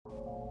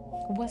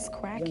What's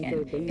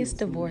cracking? It's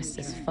Divorced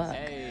as Fuck.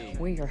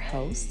 We're your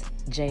hosts,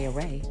 Jay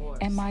Array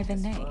and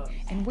Myvan Nay,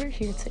 and we're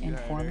here to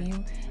inform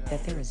you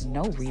that there is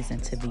no reason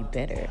to be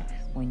bitter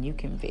when you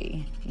can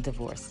be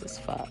divorced as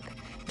fuck.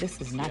 This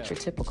is not your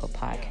typical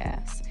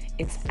podcast.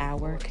 It's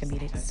our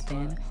comedic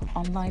spin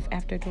on life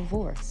after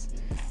divorce.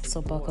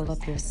 So buckle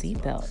up your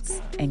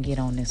seatbelts and get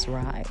on this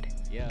ride.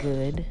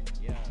 Good,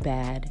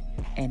 bad,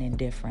 and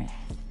indifferent.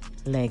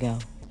 Lego.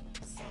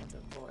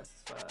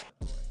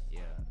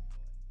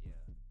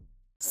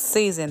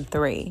 Season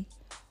 3,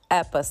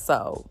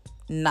 Episode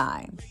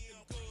 9.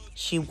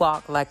 She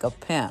walked like a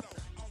pimp.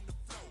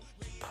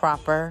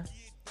 Proper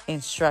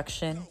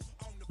instruction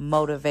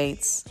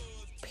motivates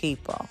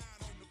people.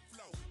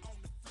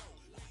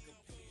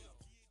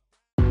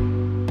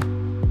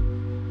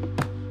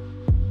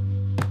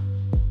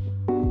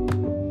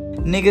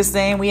 Niggas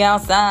saying we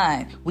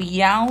outside.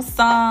 We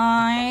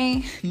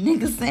outside.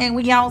 Niggas saying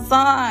we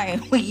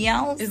outside. We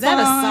outside. Is that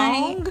a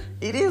song?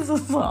 It is a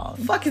song.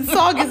 Fucking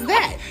song is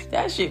that?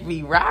 That shit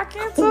be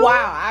rocking too.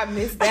 Wow, I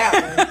missed that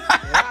one.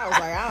 I was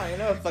like, I don't even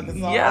know what fucking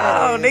song Yo,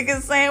 that is.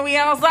 niggas saying we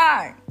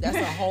outside. That's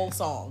a whole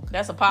song.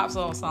 That's a pop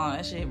song.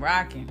 That shit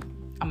rocking.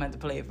 I'm gonna have to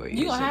play it for you.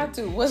 You gonna have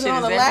to. Was it shit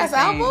on the is last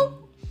everything. album?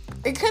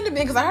 It couldn't have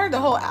been because I heard the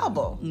whole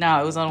album.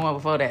 No, it was on the one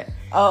before that.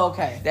 Oh,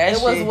 okay. That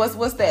it was shit-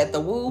 what's that? The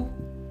Woo?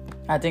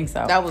 I think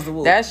so. That was the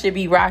Woo. That should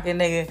be rocking,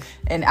 nigga.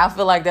 And I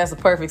feel like that's a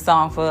perfect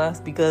song for us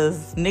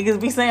because niggas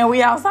be saying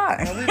we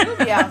outside. And we do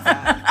be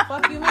outside.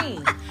 Fuck you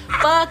mean?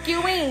 Fuck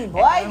you mean,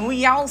 boy?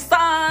 We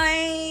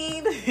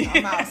outside.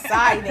 I'm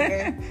outside,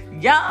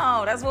 nigga.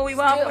 Yo, that's what we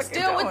want.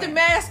 Still with the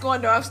mask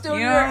on though. I'm still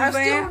You know what I'm I'm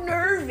saying? still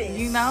nervous.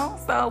 You know,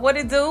 so what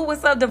it do?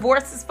 What's up,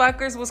 divorces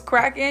fuckers? What's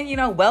cracking? You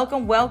know,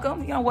 welcome.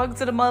 You know, welcome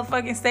to the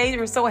motherfucking stage.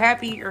 We're so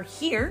happy you're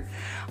here.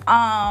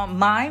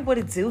 Mine, what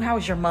it do? How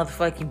was your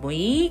motherfucking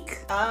week?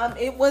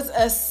 It was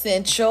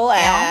essential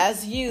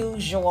as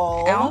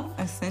usual.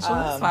 Essential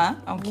is fine.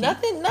 Okay.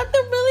 Nothing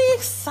really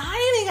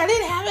exciting. I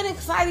didn't have an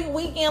exciting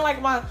weekend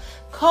like my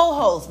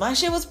co-host. My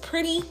shit was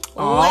pretty lame.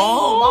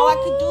 All I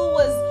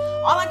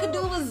could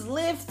do was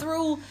live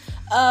through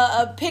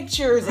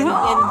pictures and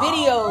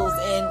videos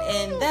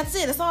and that's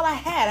it. That's all I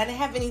had. I didn't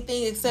have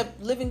anything except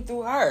living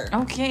through her.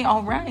 Okay,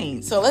 all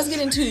right. So let's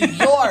get into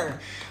your,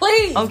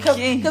 please,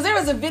 Okay. because there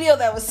was a video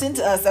that was sent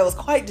to us that was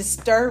quite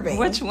disturbing.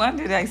 Which one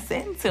did I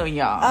send to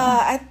y'all?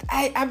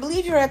 I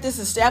believe you're at this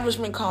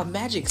establishment called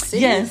Magic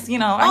City. Yes, you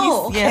know,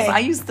 I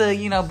used to,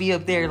 you know, be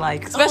up there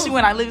like, especially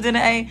when I lived in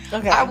the A.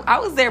 Okay. I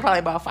was there probably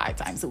about 5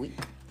 times a week.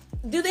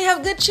 Do they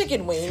have good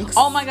chicken wings?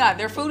 Oh my God,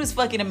 their food is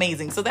fucking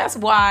amazing. So that's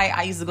why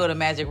I used to go to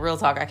Magic. Real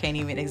talk, I can't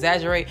even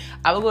exaggerate.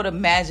 I would go to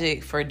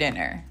Magic for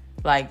dinner.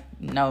 Like,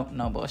 no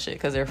bullshit,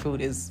 because their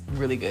food is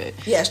really good.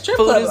 Yeah, strip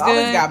Food clubs is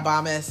always good. got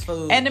bomb ass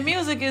food. And the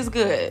music is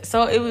good.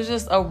 So it was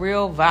just a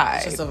real vibe.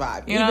 It's just a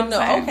vibe. You know what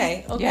I'm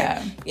saying?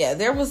 Okay. Yeah,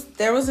 there was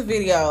a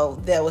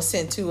video that was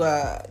sent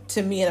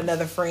to me and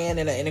another friend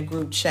in a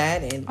group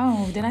chat, and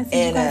did I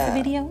see you guys the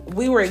video?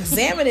 We were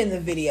examining the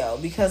video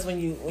because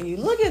when you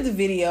look at the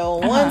video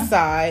on one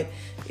side,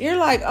 you're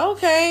like,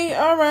 okay,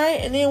 all right,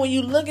 and then when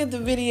you look at the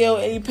video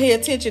and you pay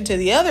attention to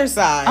the other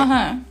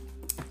side,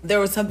 there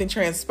was something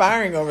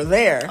transpiring over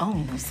there.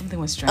 Oh, something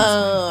was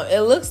transpiring. It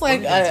looks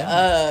like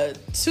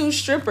two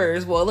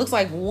strippers. Well, it looks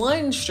like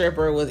one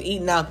stripper was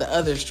eating out the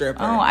other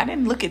stripper. Oh, I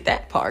didn't look at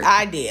that part.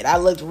 I did. I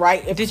looked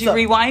right. Did you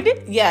rewind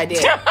it? Yeah, I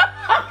did.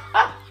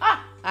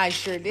 I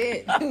sure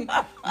did.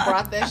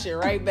 Brought that shit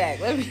right back.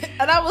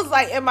 And I was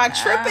like, am I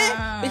tripping?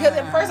 Because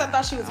at first I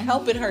thought she was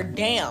helping her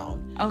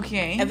down.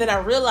 Okay. And then I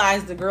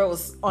realized the girl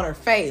was on her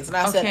face. And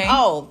I said,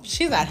 oh,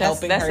 she's not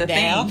helping her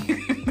down.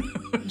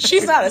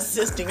 She's not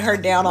assisting her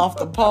down off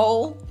the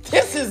pole.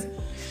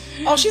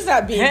 She's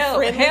not being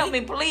friendly. Help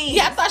me, please.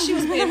 Yeah, I thought she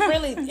was being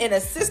friendly and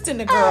assisting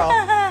the girl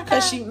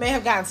because she may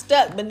have gotten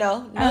stuck, but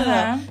no.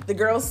 The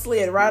girl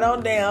slid right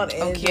on down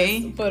and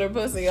just put her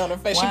pussy on her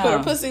face. Wow. She put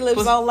her pussy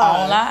lips on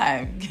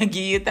live. Give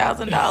you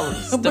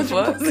 $1,000. Put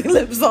your pussy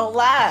lips on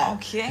live.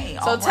 Okay.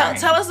 So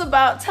tell us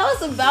about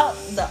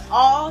the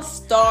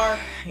All-Star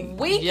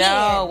Weekend.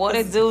 Yo, what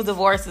it do,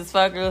 divorces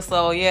fuckers?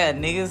 So yeah,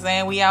 niggas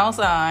saying we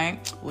outside,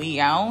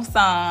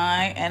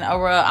 and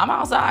I'm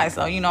outside.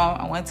 So you know,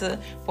 I went to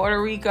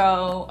Puerto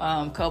Rico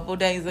a couple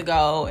days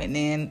ago, and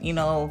then you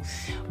know,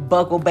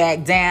 buckle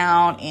back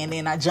down, and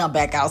then I jumped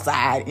back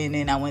outside, and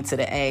then I went to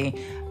the A.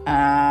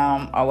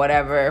 Or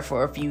whatever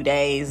for a few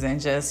days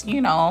and just,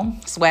 you know,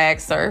 swag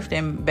surfed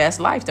and best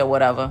life or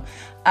whatever.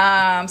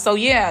 So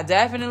yeah,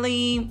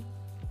 definitely.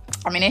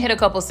 I mean, it hit a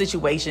couple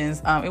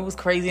situations. It was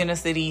crazy in the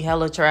city,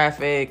 hella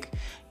traffic,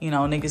 you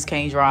know, niggas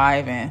can't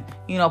drive and,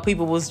 you know,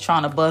 people was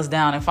trying to bust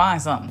down and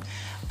find something.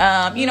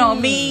 You know,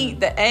 me,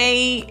 the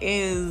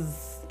A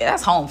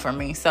that's home for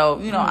me. So,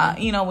 you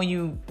know,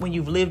 when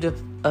you've lived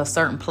a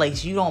certain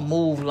place, you don't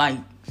move like,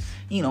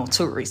 you know,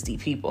 touristy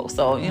people.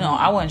 So, you know,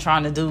 I wasn't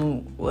trying to do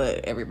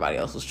what everybody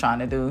else was trying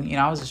to do. You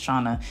know, I was just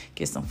trying to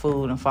get some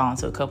food and fall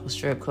into a couple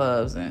strip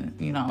clubs and,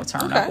 you know,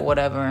 turn up or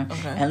whatever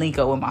and link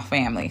up with my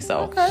family.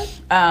 So,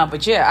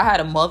 but yeah, I had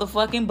a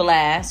motherfucking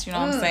blast. You know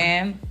what I'm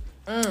saying?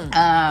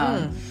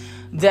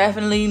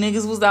 Definitely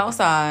niggas was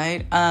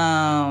outside.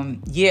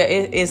 Yeah,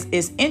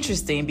 it's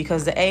interesting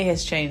because the A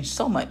has changed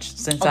so much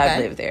since I've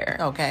lived there.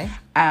 Okay.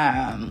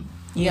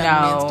 You Young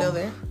know, men still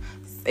there?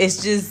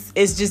 it's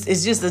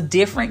just a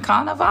different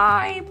kind of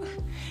vibe.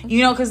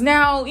 You know, because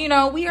now, you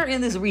know, we are in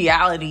this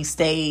reality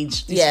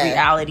stage, this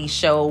reality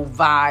show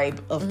vibe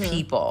of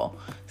people.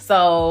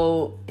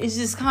 So it's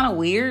just kind of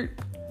weird.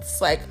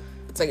 It's like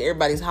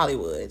everybody's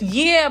Hollywood.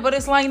 Yeah, but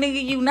it's like,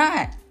 nigga, you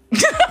not.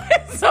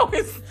 So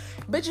it's...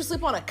 Bitch, you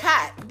sleep on a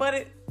cot.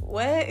 But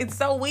it's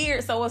so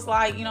weird. So it's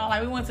like, you know,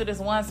 like we went to this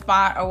one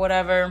spot or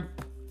whatever,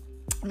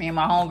 me and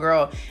my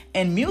homegirl,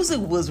 and music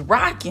was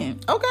rocking.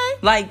 Okay.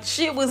 Like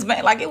shit was,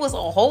 like it was a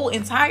whole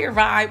entire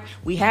vibe.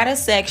 We had a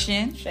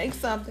section. Shake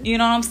something. You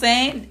know what I'm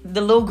saying?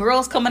 The little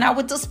girls coming out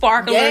with the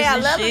sparklers Yeah, I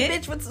and love shit. a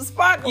bitch with the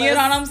sparklers. You know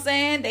what I'm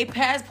saying? They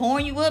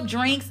pouring you up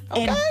drinks.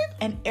 Okay.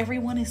 And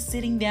everyone is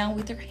sitting down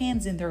with their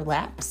hands in their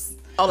laps.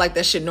 Oh, like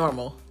that shit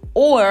normal.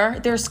 Or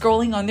they're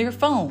scrolling on their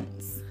phones.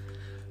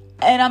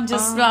 And I'm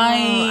just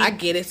I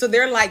get it. So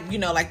they're like, you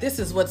know, like this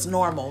is what's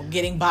normal.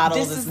 Getting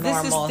bottles is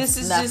normal. This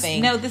is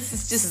nothing. This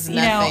is just you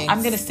nothing. know,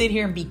 I'm gonna sit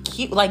here and be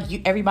cute. Like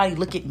everybody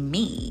look at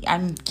me.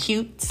 I'm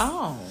cute.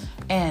 Oh.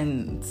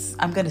 And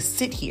I'm gonna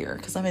sit here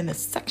because I'm in this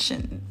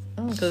section.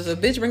 Because a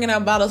bitch bringing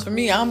out bottles for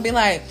me, I'm gonna be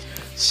like,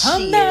 but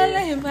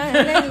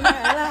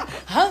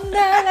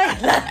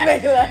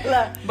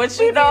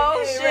you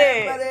know,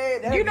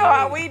 shit. You know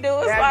how we do.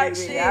 It's like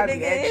shit,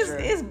 nigga.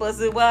 It's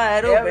busted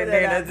wide open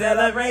and until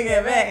I bring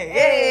it back.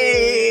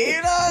 Hey,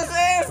 you know what I'm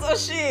saying? So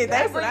shit,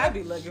 that's what I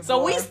be looking for.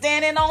 So we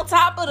standing on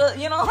top of the,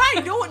 you know,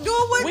 right, doing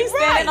what we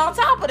standing on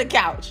top of the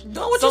couch, doing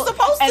what you're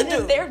supposed to do.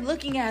 And they're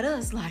looking at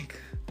us like,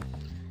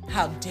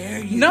 how dare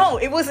you? No,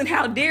 it wasn't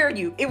how dare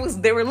you. It was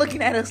they were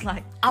looking at us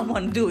like, I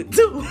want to do it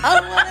too.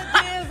 I want to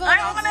dance on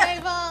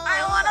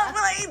I want to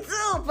play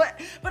too,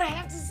 but I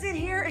have to sit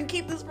here and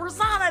keep this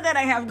persona that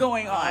I have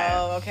going on.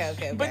 Oh,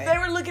 okay. But they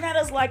were looking at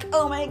us like,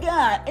 oh my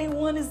god,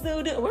 A1 is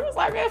so good. We was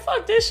like, man,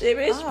 fuck this shit,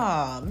 bitch.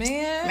 Oh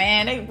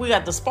man, we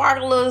got the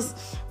sparklers.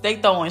 They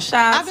throwing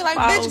shots. I be like,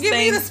 bitch, give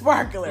me the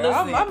sparkler.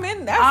 Listen, I'm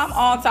in that. I'm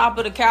on top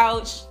of the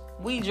couch.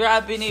 We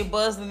dropping it,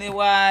 busting it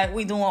wide.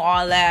 We doing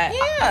all that.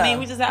 Yeah. I mean,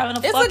 we just having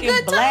a fucking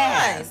good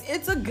blast. Time.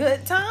 It's a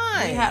good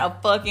time. We had a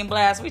fucking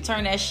blast. We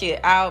turned that shit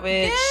out,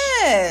 bitch.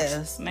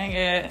 Yes.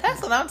 Nigga.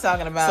 That's what I'm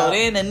talking about. So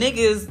then the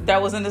niggas that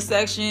was in the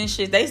section,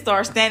 shit, they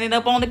start standing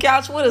up on the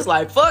couch with us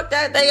like, fuck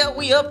that, they up,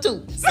 we up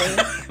too. See?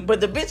 But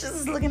the bitches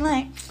is looking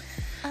like,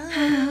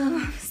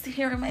 still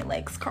hearing my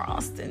legs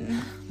crossed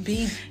and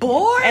be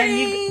boring.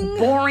 And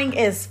boring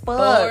as fuck.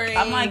 Boring.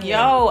 I'm like,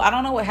 yo, I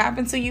don't know what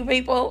happened to you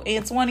people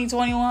in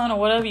 2021 or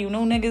whatever, you new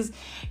niggas.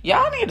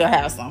 Y'all need to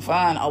have some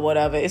fun or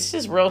whatever. It's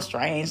just real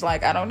strange.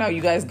 Like, I don't know.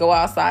 You guys go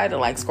outside to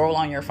like scroll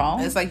on your phone.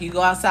 It's like you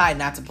go outside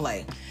not to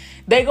play.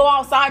 They go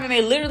outside and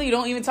they literally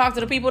don't even talk to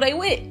the people they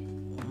with.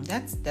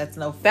 That's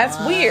no fun. That's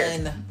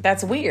weird.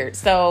 That's weird.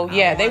 So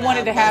yeah, they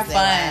wanted to have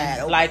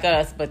fun like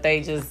us, but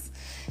they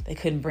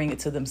couldn't bring it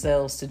to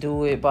themselves to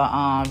do it.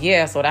 But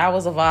yeah, so that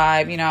was a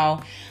vibe, you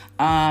know.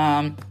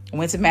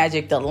 Went to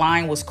Magic. The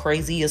line was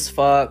crazy as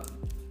fuck.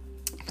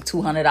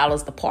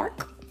 $200 to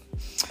park.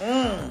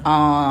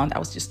 That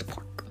was just to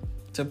park.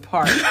 To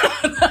park.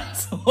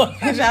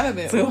 I'd have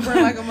been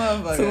Ubering like a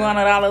motherfucker.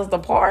 $200 to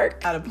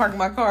park. I'd have parked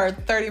my car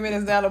 30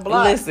 minutes down the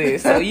block. Listen,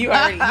 so you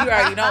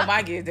already know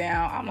my get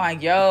down. I'm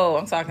like, yo,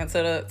 I'm talking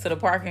to the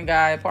parking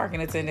guy,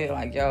 parking attendant,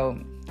 like, yo,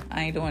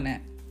 I ain't doing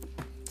that.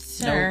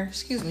 Sir,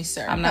 excuse me,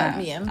 sir. I'm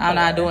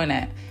not doing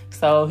that.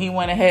 So he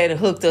went ahead and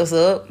hooked us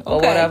up or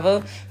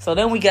whatever. So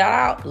then we got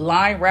out,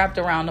 line wrapped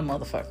around the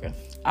motherfucker.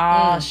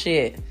 Oh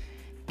shit.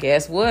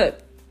 Guess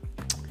what?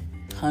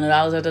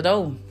 $100 at the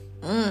door.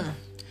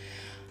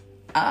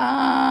 I'm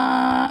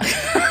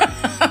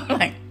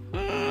like,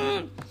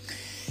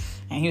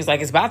 And he was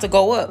like, it's about to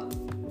go up.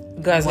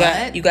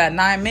 You got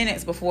 9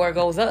 minutes before it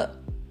goes up.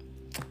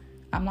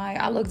 I'm like,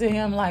 I looked at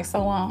him like,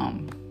 so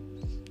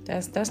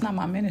that's not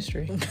my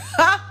ministry.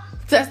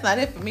 That's not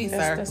it for me,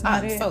 sir. That's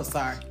not I'm it. so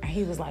sorry.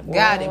 He was like, well,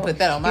 God didn't put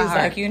that on my heart.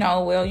 He was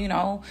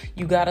like,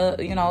 you gotta,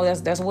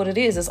 that's what it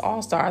is. It's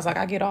all stars. Like,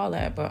 I get all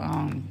that, but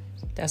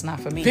that's not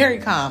for me. Very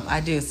calm.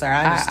 I do, sir.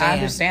 I understand. I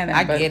understand that.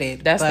 I get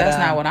it. That's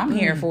not what I'm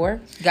here for.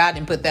 God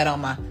didn't put that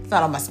on it's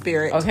not on my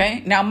spirit.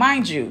 Okay. Now,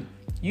 mind you,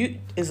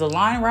 is a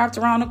line wrapped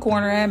around the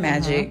corner at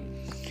Magic.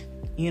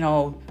 You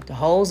know, the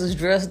hoes is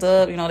dressed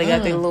up. You know, they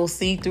got their little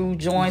see-through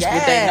joints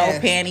with their no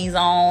panties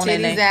on.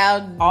 Titties and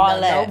out. All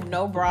that.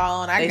 No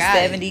bra on. They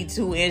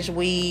 72-inch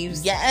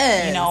weaves.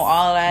 Yes. You know,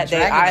 all that.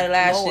 They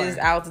eyelashes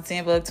out to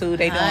Timbuktu.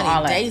 They doing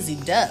all that. Daisy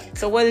Duck.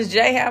 So what does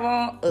Jay have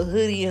on? A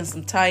hoodie and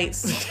some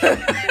tights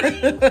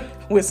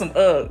with some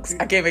Uggs.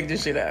 I can't make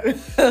this shit up.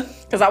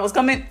 Because I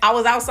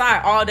was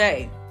outside all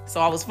day. So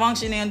I was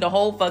functioning the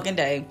whole fucking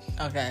day.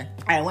 Okay.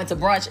 I went to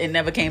brunch and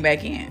never came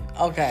back in.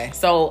 Okay.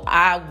 So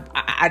I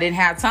didn't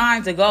have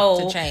time to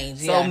go. To change,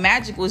 So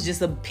Magic was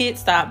just a pit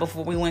stop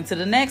before we went to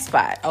the next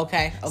spot.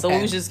 Okay. So we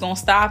was just going to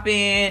stop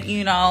in,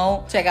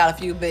 check out a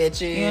few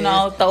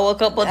bitches. Throw a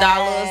couple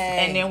dollars,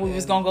 and then we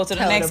was going to go to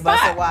the next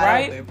spot,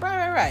 right?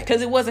 Right.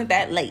 Because it wasn't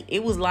that late.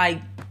 It was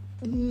like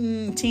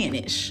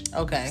 10-ish.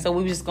 Okay. So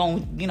we just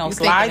gonna, You slide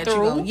thinking that you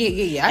through. gonna-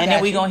 yeah. And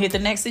then we gonna hit the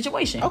next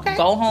situation. Okay.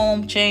 Go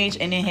home, change,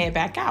 and then head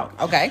back out.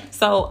 Okay.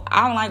 So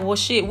I'm like, well,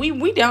 shit,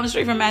 we down the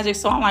street from Magic,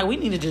 so I'm like, we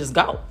need to just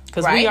go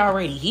because we Right.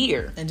 already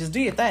here. And just do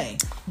your thing.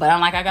 But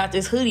I'm like, I got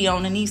this hoodie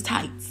on and these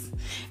tights,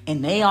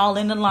 and they all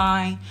in the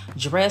line,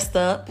 dressed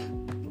up,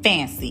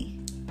 fancy,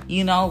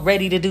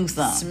 ready to do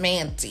something.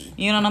 Smanty.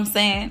 You know what I'm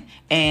saying?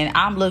 And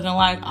I'm looking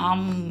like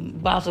I'm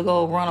about to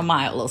go run a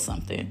mile or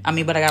something. I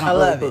mean, but I got on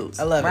love boots.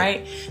 it. I love it.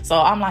 Right? So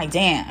I'm like,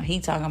 damn, he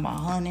talking about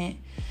 100,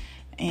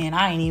 and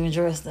I ain't even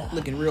dressed up.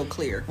 Looking real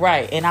clear.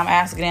 Right. And I'm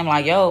asking him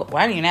like, yo,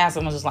 why didn't you ask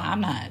him? I was just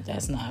like,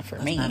 that's not for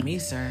me. Not me,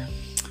 sir.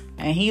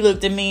 And he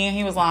looked at me and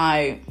he was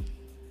like,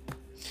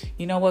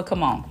 you know what?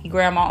 Come on. He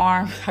grabbed my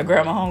arm. I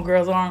grabbed my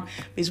homegirl's arm.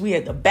 Bitch, we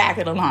at the back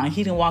of the line.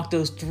 He done walked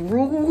us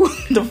through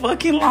the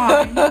fucking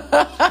line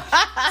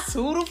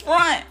to the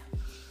front.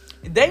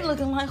 They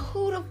looking like,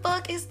 who the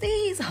fuck is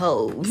these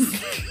hoes?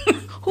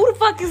 Who the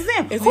fuck is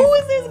them? Who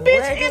is this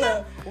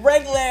bitch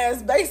regular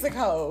ass basic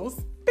hoes?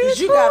 Bitch, Cause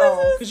you who got is on,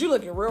 this? cause you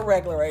looking real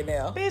regular right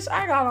now. Bitch,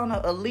 I got on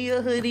a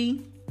Aaliyah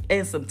hoodie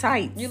and some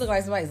tights. You look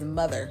like somebody's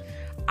mother.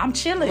 I'm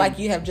chilling. Like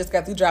you have just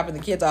got through dropping the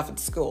kids off at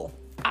school.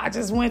 I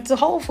just went to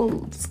Whole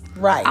Foods.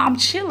 Right. I'm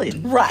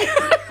chilling. Right.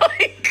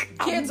 Like,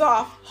 Kids I'm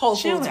off, Whole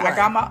Foods. chilling. Right. I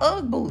got my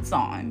Ugg boots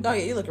on. Oh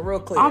yeah, you looking real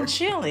clear. I'm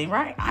chilling,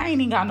 right? I ain't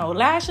even got no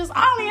lashes.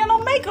 I don't even have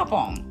no makeup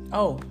on.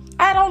 Oh,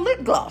 I had on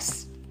lip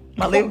gloss.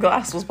 My lip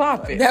gloss was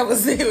popping. that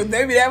was it.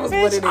 Maybe that was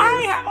Bitch, what it is. I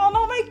ain't have on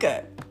no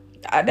makeup.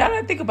 Now that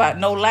I think about it,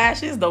 no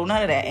lashes, no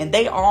none of that. And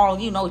they all,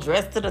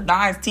 dressed to the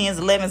 9s, 10s,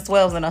 11s,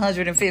 12s, and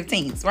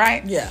 115s,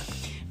 right? Yeah.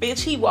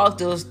 Bitch, he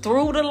walked us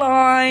through the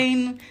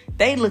line.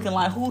 They looking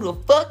like, who the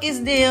fuck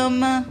is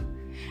them?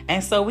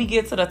 And so we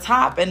get to the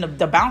top, and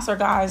the bouncer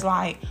guy's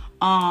like,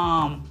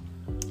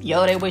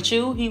 yo, they with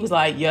you? He was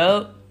like,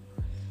 yup.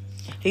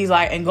 He's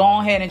like, and go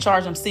ahead and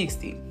charge them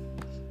 60.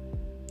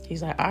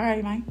 He's like, all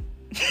right, man.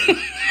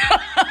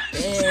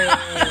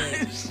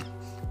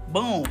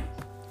 Boom.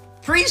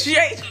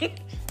 Appreciate you.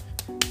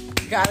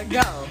 Gotta go.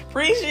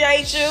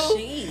 Appreciate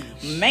you.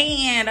 Sheesh.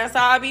 Man, that's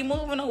how I be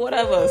moving or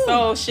whatever. Ooh.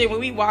 So shit, when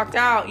we walked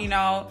out,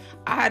 I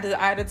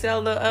had to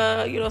tell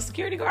the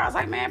security guard, I was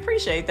like, man,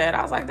 appreciate that.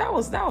 I was like, that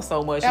was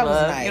so much That was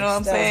love. nice. You know what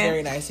I'm That was saying?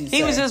 very nice,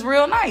 He was just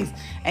real nice.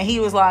 And he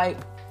was like,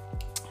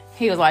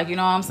 you know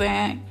what I'm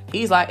saying?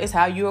 He's like, it's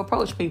how you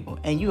approach people.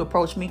 And you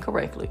approach me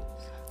correctly.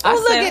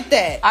 Look at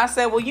that. I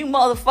said, well, you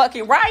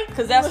motherfucking right,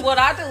 because that's what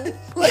I do.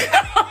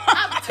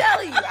 I'm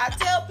telling you. I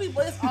tell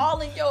people it's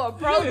all in your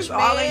approach, It's man.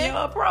 all in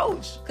your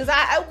approach. Cause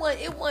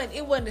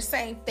it wasn't the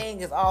same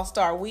thing as All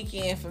Star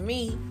Weekend for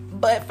me.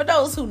 But for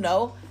those who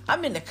know,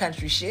 I'm in the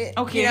country shit.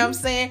 Okay. You know what I'm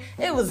saying?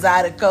 It was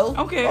Zydeco.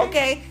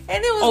 Okay.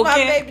 And it was my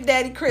baby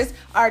daddy Chris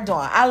Ardon.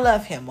 I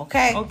love him.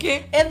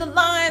 Okay. And the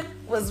line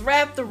was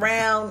wrapped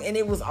around and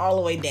it was all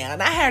the way down.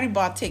 I had already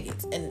bought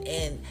tickets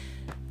and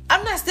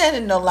I'm not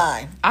standing in no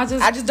line. I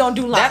just don't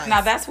do lines.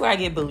 That's where I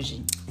get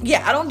bougie.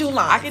 Yeah, I don't do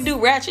lines. I can do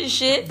ratchet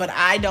shit, but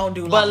I don't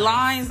do lines. But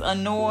lines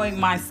annoy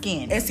my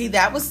skin. And see,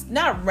 that was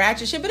not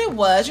ratchet shit, but it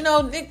was. It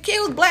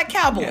was black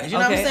cowboys. Yeah. You know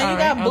what I'm saying? You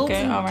got boots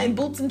and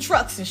boots and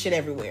trucks and shit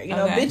everywhere.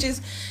 Bitches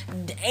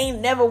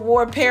ain't never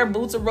wore a pair of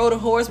boots or rode a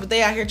horse, but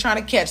they out here trying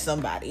to catch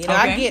somebody.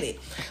 I get it.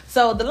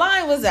 So the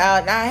line was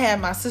out, and I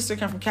had my sister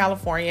come from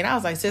California, and I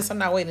was like, sis, I'm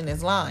not waiting in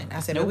this line. I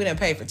said, nope. No, we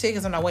didn't pay for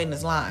tickets. I'm not waiting in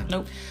this line.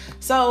 Nope.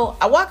 So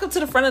I walk up to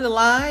the front of the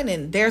line,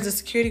 and there's a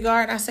security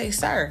guard, and I say,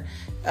 sir,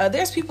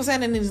 there's people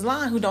standing in this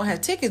line who don't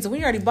have tickets, and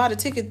we already bought a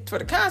ticket for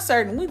the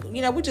concert, and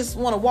we just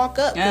want to walk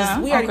up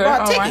because we already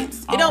bought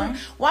tickets. Right.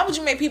 Why would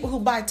you make people who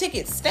buy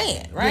tickets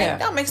stand, right? Yeah. That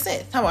don't make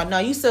sense. How about, no,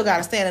 you still got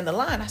to stand in the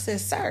line. I said,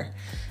 sir,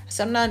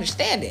 I'm not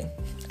understanding.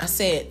 I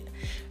said,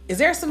 is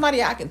there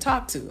somebody I can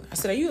talk to? I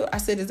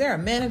said, is there a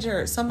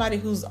manager or somebody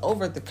who's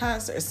over at the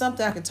concert or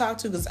something I can talk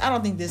to? Because I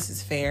don't think this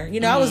is fair.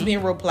 I was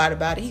being real polite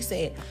about it. He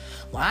said,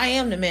 well, I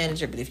am the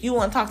manager, but if you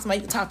want to talk to somebody,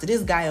 you can talk to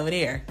this guy over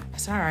there. I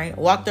said, all right. I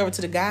walked over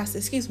to the guy. I said,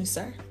 excuse me,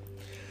 sir.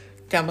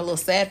 Got my little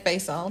sad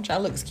face on, trying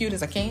to look as cute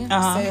as I can.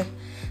 I said,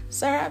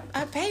 sir,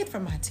 I paid for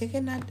my ticket,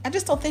 and I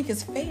just don't think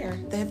it's fair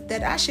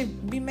that I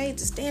should be made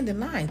to stand in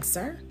line,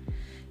 sir.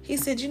 He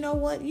said, you know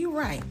what? You're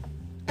right.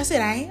 I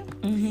said, I am.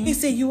 Mm-hmm. He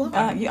said, you are.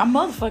 I'm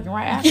motherfucking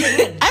right.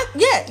 Absolutely.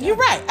 Yeah, you're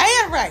right.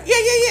 I am right.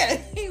 Yeah.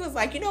 He was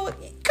like, you know what?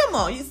 Come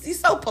on. You're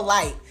so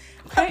polite.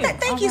 Okay,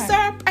 thank you,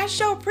 sir. I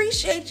sure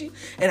appreciate you.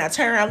 And I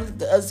turned around,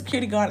 looked at the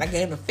security guard, and I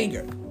gave him a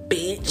finger.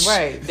 Bitch.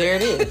 Right. There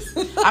it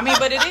is. I mean,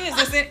 but it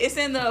is. It's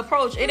in the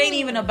approach. It ain't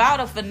even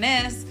about a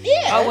finesse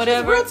or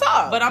whatever. It's real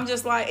talk. But I'm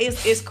just like,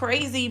 it's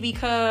crazy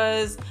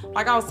because,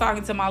 like, I was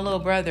talking to my little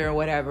brother or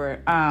whatever,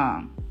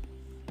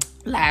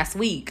 last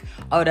week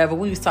or whatever,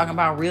 we was talking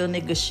about real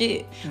nigga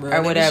shit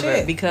or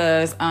whatever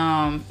because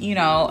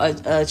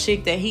a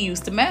chick that he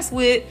used to mess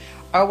with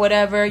or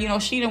whatever. You know,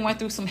 she done went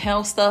through some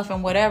health stuff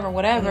and whatever.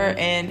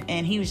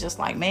 And he was just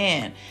like,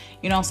 man,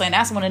 you know what I'm saying?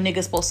 That's when a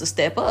nigga's supposed to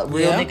step up.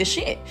 Real nigga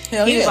shit.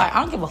 He was like,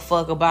 I don't give a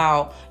fuck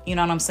about, you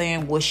know what I'm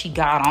saying, what she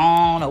got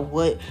on or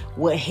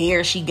what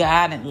hair she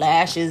got and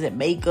lashes and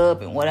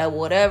makeup and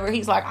whatever.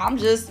 He's like, I'm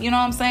just, you know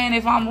what I'm saying?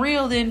 If I'm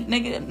real, then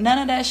nigga, none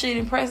of that shit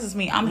impresses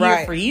me. I'm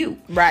here for you.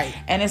 Right.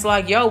 And it's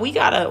like, yo, we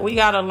gotta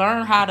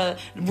learn how to,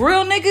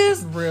 real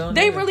niggas,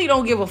 they really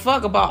don't give a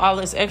fuck about all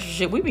this extra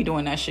shit. We be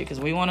doing that shit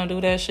because we want to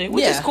do that shit,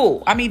 which is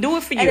cool. I mean, do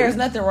it for you. And there's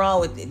nothing wrong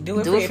with it. Do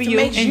it for you.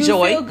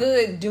 Enjoy. You feel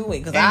good, do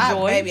it. Because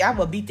I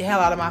will beat the hell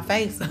out of my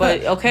face.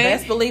 But okay,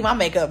 best believe my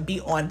makeup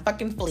be on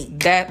fucking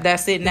fleek.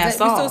 That's it in that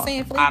song. We still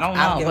saying fleek? I don't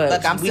know,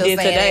 but we did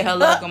today.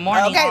 Hello, good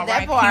morning. Okay, all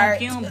that right, part.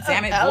 Pew,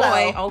 damn it,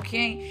 boy.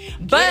 Okay,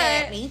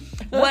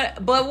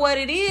 but what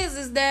it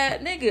is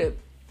that nigga.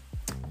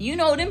 You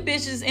know, them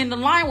bitches in the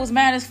line was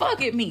mad as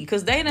fuck at me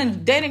because they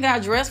done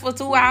got dressed for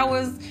 2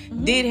 hours,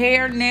 did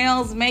hair,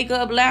 nails,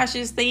 makeup,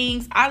 lashes,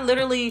 things. I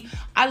literally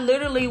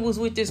was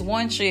with this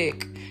one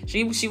chick.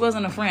 She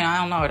wasn't a friend. I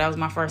don't know her. That was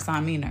my first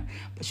time meeting her.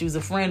 But she was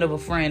a friend of a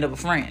friend of a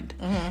friend.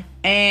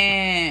 Mm-hmm.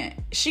 And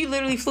she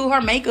literally flew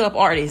her makeup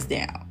artist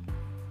down.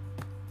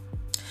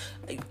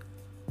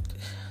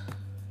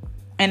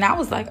 And I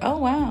was like, oh,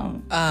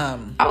 wow.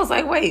 I was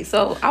like, wait.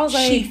 So I was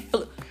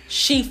like...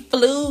 She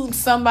flew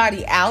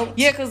somebody out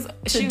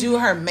to do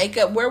her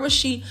makeup. Where was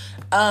she?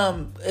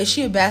 Is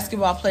she a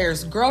basketball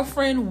player's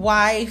girlfriend,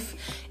 wife?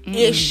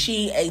 Is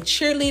she a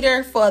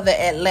cheerleader for the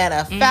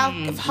Atlanta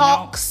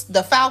Hawks,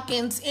 the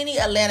Falcons, any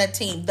Atlanta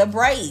team, the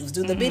Braves?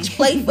 Do the bitch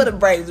play for the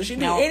Braves? Does she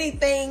do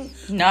anything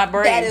not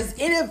Braves that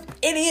is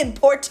any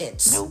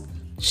importance? Nope.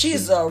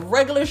 She's a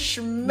regular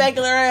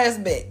schmegular ass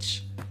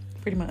bitch.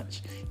 Pretty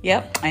much.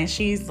 Yep, and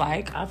she's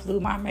like, I flew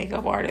my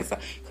makeup artist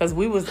because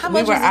we were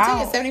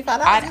out. $75.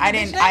 I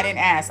didn't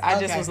ask. I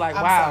just was like,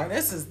 wow. Sorry.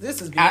 This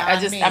is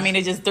beyond me. I mean,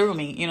 it just threw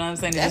me. You know what I'm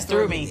saying? It just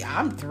threw me.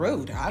 I'm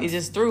through. It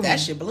just threw me. That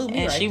shit blew me.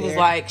 And she was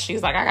like,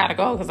 I gotta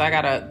go because I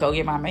gotta go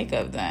get my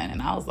makeup done. And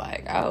I was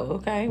like, oh,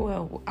 okay.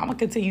 Well, I'm gonna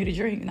continue to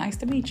drink. Nice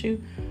to meet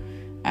you.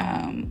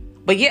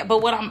 But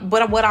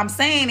what I'm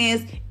saying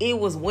is, it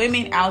was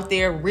women out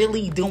there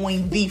really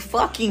doing the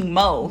fucking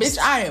most. Bitch,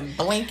 I am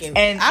blinking,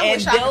 and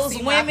wish I those could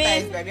see women, my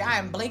face, baby. I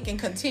am blinking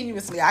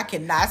continuously. I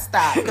cannot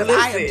stop because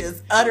I am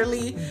just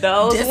utterly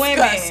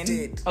disgusted.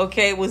 Women,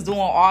 okay, was doing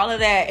all of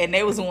that, and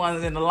they was the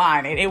ones in the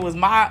line, and it was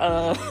my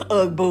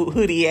Ugg boot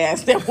hoodie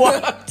ass that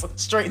walked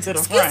straight to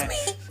the front.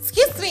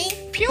 Excuse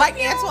me. Pew, like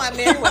pew. Antoine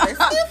Merriweather.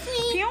 Excuse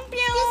me. Pew, pew.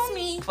 Excuse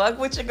me. Fuck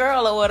with your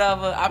girl or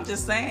whatever. I'm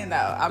just saying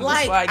though.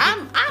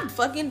 I'm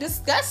fucking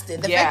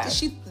disgusted. The fact that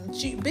she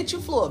bitch, you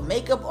flew a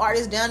makeup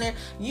artist down there.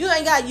 You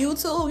ain't got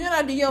YouTube. You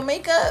don't do your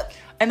makeup.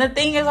 And the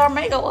thing is, our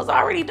makeup was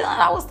already done.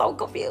 I was so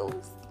confused.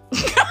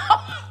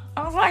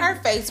 I was like, her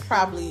face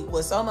probably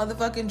was so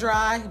motherfucking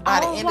dry by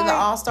the end of the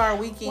All-Star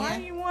weekend. Why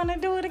do you want to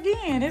do it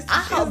again? It's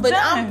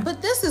done.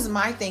 But this is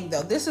my thing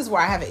though. This is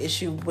where I have an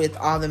issue with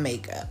all the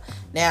makeup.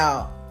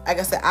 Now, like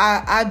I said,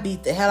 I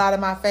beat the hell out of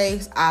my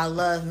face. I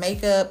love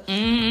makeup.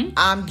 Mm-hmm.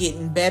 I'm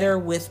getting better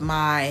with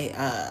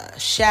my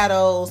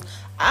shadows.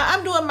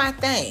 I'm doing my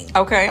thing.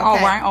 Okay, all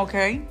right,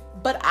 okay.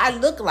 But I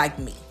look like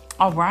me.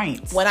 All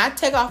right. When I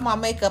take off my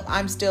makeup,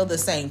 I'm still the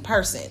same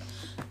person.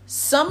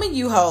 Some of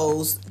you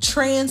hoes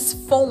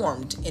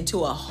transformed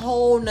into a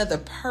whole nother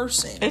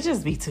person. It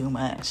just be too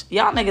much.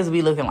 Y'all niggas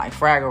be looking like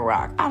Fraggle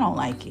Rock. I don't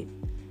like it.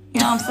 You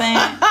know what I'm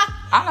saying?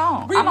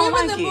 I don't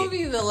like the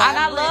movie The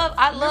Labyrinth?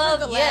 I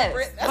love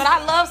yes. But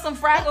I love some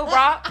Fraggle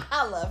Rock.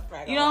 I love Fraggle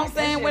Rock. You know what I'm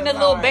saying? When the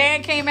little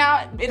band came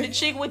out and the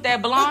chick with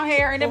that blonde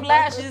hair and them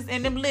lashes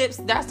and them lips,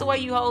 that's the way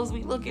you hoes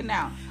be looking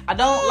now. I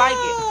don't like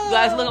it. You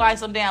guys look like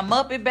some damn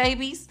Muppet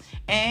babies.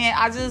 And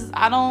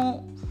I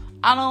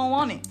don't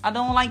want it. I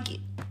don't like it.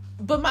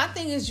 But my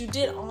thing is, you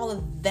did all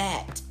of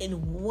that,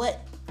 and what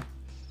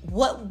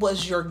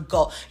was your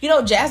goal? You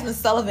know, Jasmine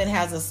Sullivan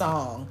has a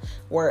song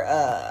where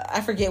I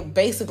forget.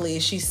 Basically,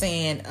 she's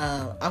saying,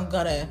 "I'm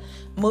gonna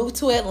move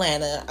to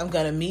Atlanta. I'm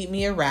gonna meet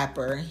me a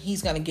rapper.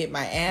 He's gonna get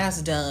my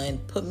ass done.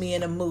 Put me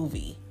in a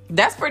movie."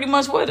 That's pretty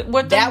much what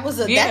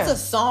that's a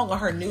song on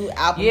her new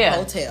album,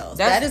 Hotels.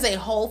 That is a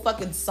whole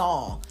fucking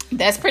song.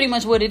 That's pretty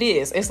much what it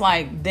is. It's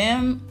like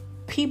them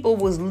people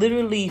was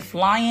literally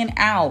flying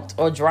out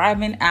or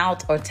driving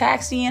out or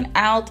taxiing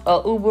out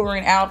or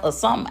Ubering out or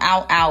something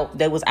out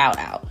that was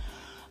out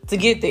to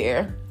get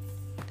there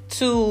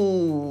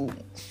to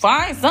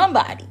find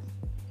somebody.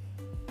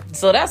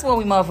 So that's what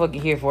we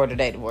motherfucking here for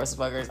today, divorce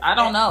fuckers. I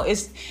don't know.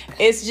 It's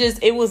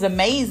just, it was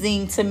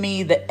amazing to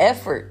me, the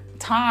effort,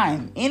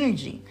 time,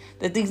 energy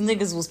that these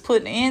niggas was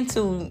putting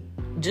into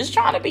just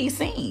trying to be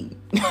seen.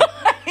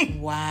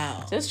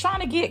 Wow. Just trying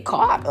to get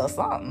caught or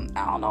something.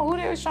 I don't know who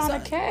they were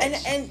trying to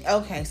catch. And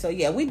okay, so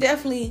yeah, we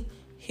definitely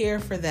here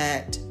for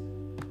that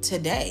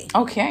today.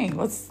 Okay,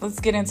 let's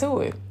get into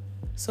it.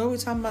 So what are we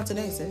talking about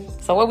today,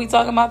 sis? So what we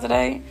talking about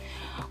today?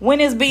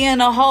 When is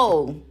being a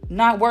hoe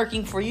not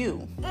working for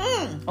you?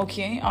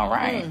 Okay, all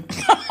right.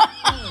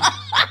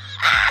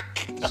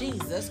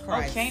 Jesus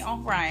Christ. Okay, all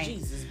right.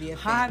 Jesus be a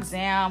Hot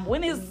damn.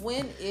 When is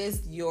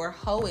your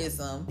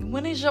hoism?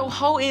 When is your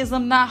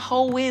hoism not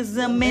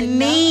hoism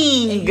and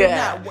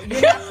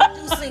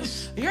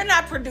you're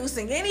not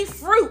producing any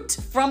fruit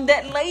from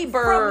that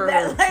labor.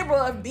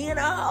 Of being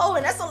a hoe,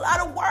 and that's a lot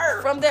of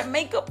work. From that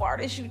makeup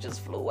artist you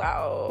just flew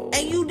out.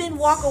 And you didn't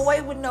walk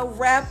away with no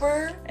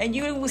rapper. And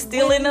you was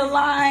still in the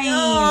line.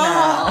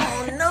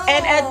 No.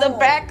 And at the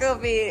back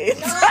of it.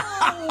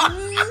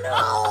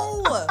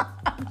 No.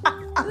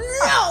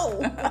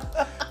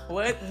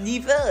 What the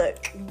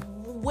fuck?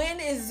 When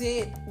is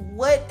it?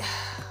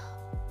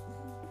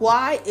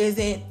 Why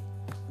isn't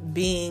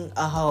being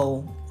a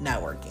hoe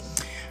not working?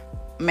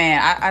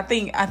 Man, I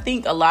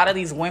think a lot of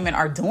these women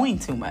are doing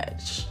too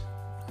much.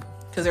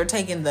 Because they're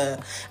taking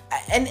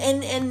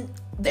and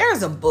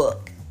there's a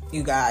book,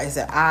 you guys,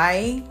 that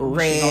I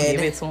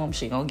read.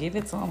 She gonna give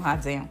it to him.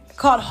 Hot damn.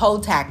 Called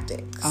Hoe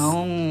Tactics.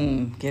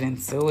 Oh, get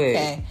into it.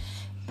 Okay.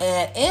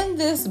 And in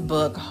this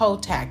book, Hoe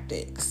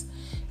Tactics,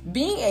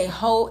 being a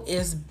hoe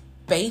is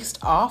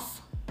based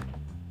off,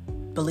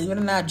 believe it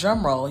or not,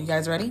 drum roll. You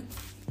guys ready?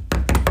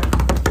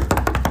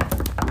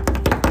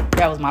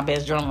 That was my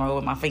best drum roll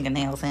with my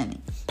fingernails in it.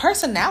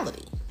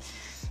 Personality.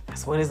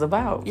 That's what it's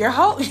about. Your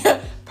whole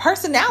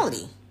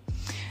personality.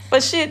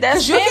 But shit,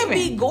 that's pimping. You can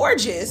be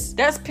gorgeous.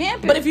 That's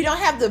pimping. But if you don't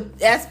have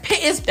it's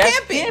pimping.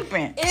 That's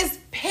pimping. It's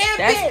pimping.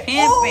 That's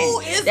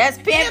pimping. Ooh, that's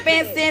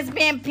pimping since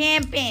been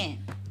pimping.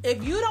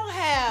 If you don't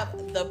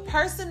have the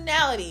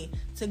personality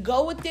to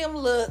go with them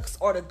looks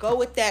or to go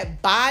with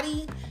that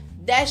body,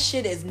 that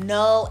shit is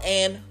null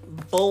and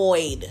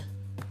void.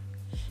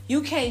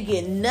 You can't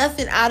get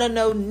nothing out of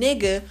no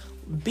nigga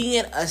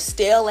being a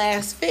stale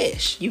ass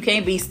fish. You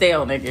can't be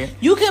stale, nigga.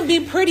 You can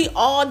be pretty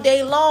all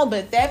day long,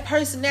 but if that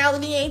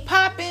personality ain't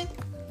popping,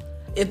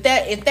 if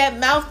that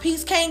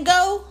mouthpiece can't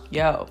go,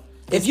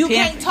 if you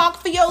can't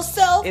talk for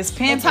yourself, it's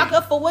pimping. And talk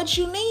up for what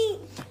you need,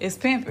 it's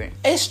pimping.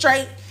 It's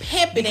straight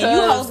pimping, and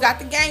you hoes got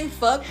the game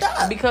fucked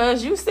up.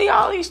 Because you see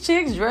all these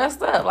chicks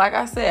dressed up, like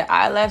I said,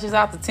 eyelashes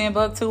out to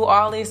Timbuktu,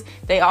 all this.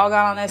 They all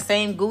got on that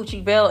same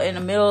Gucci belt in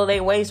the middle of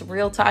their waist,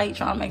 real tight,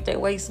 trying to make their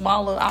waist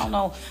smaller. I don't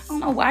know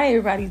why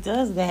everybody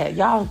does that.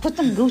 Y'all put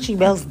them Gucci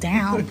belts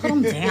down. Put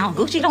them down.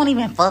 Gucci don't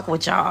even fuck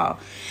with y'all.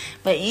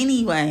 But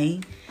anyway,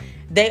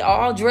 they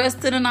all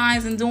dressed to the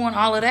nines and doing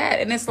all of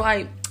that, and it's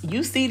like,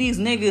 you see these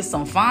niggas,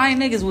 some fine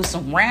niggas with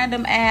some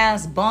random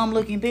ass bum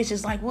looking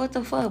bitches, like, what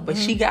the fuck? But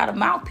she got a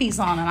mouthpiece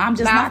on, and I'm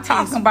just not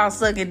talking about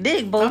sucking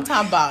dick, but I'm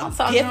talking about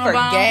gift her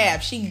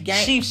gab.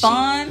 She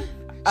fun.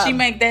 She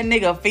make that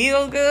nigga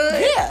feel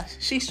good. Yeah.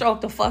 She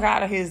stroked the fuck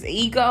out of his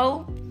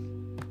ego.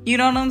 You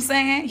know what I'm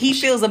saying? He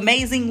feels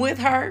amazing with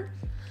her.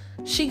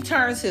 She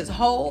turns his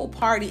whole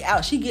party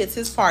out. She gets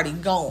his party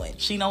going.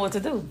 She know what to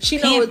do. She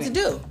know what to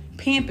do.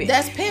 Pimping.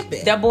 That's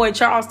pimping. That boy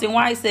Charleston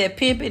White said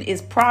pimping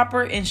is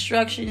proper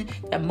instruction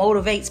that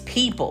motivates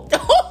people.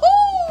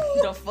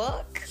 The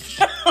fuck?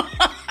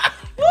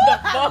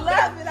 I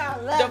love it. I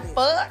love it. The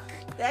fuck?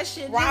 That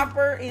shit.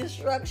 Proper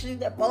instruction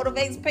that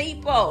motivates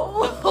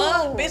people. The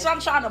fuck? Bitch,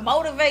 I'm trying to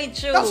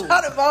motivate you. I'm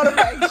trying to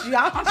motivate you.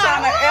 I'm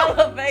trying to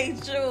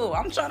elevate you.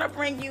 I'm trying to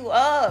bring you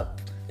up.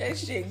 That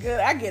shit good.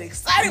 I get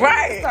excited when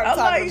you start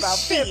talking about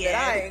pimping.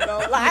 I ain't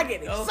gonna lie. I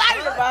get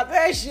excited about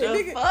that shit.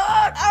 Nigga, fuck?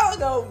 I don't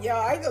know,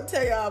 y'all. I ain't gonna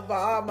tell y'all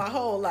about my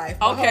whole life.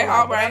 Okay,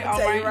 all right. I'm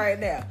gonna tell you right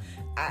now.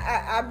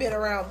 I've been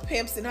around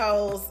pimps and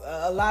hoes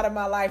a lot of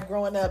my life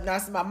growing up. Now,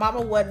 so my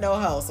mama wasn't no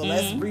hoe, so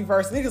let's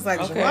reverse. Niggas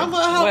like, okay. Your mama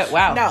a hoe?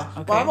 Wow. No,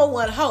 okay. Mama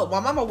wasn't hoe. My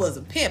mama was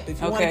a pimp,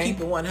 if you want to keep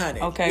it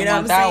 100. Okay, you know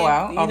what I'm saying?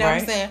 Wow. You know what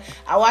I'm saying?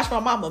 I watch my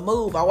mama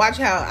move. I watch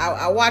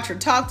her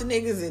talk to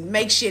niggas and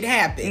make shit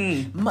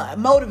happen.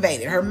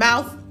 Motivated. Her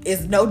mouth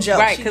is no joke.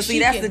 Right, because see,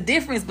 that's the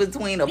difference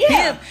between a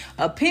pimp.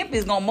 A pimp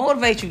is gonna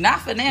motivate you,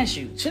 not finesse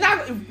you.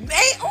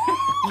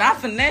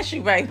 Not finesse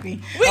you, baby.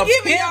 We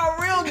giving y'all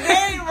real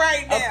game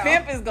right now. A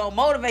pimp is gonna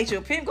motivate you.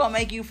 A pimp gonna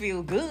make you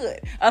feel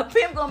good. A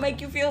pimp gonna make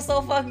you feel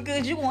so fucking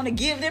good you want to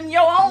give them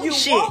your own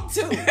shit. You want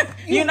to.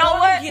 You know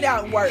what? Get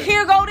out and work.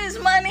 Here go this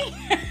money.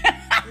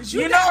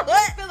 You know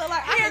what?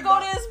 Like, here go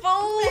this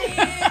food.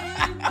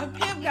 A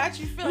pimp got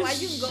you feeling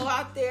like you can go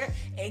out there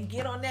and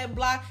get on that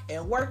block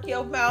and work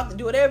your mouth and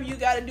do whatever you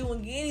got to do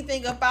and get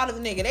anything up out of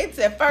the nigga. They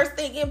said first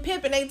thing in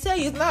pimping, they tell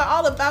you it's not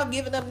all about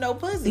giving up no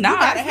pussy. Nah, you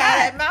got to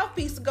have that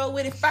mouthpiece to go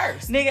with it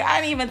first. Nigga,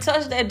 I didn't even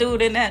touch that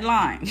dude in that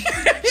line.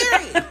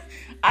 Period.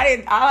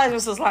 I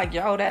was just like,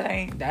 yo, that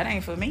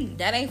ain't for me.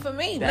 That ain't for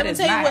me. Let me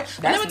tell you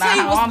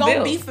what's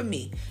gonna be for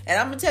me. And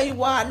I'm gonna tell you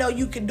why I know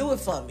you can do it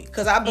for me.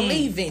 Because I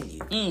believe in you.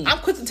 I'm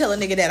quick to tell a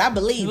nigga that I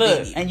believe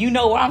in you. And you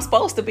know where I'm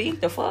supposed to be.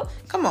 The fuck?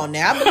 Come on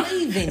now, I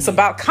believe in you. It's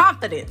about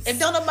confidence. If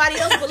don't nobody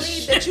else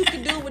believe that you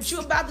can do what you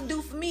about to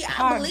do for me,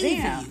 I believe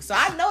in you. So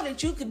I know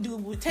that you can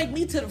take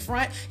me to the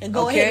front and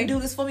go ahead and do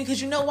this for me.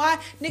 Because you know why?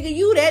 Nigga,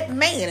 you that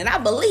man and I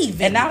believe in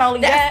you. And not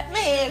only that,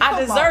 man, I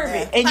deserve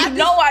it. And you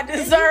know I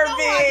deserve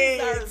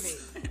it.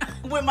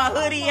 With my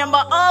hoodie and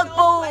my Ugg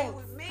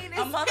boots.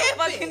 Pimping A is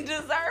motherfucking pimping.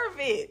 deserve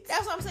it.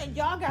 That's what I'm saying.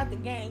 Y'all got the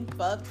game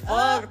fucked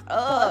Fucked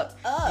up.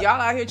 up.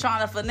 Y'all out here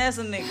trying to finesse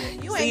a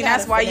nigga. You ain't See, gotta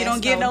that's why you finesse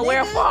don't get no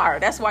nowhere nigga. far.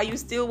 That's why you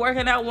still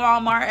working at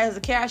Walmart as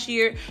a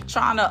cashier,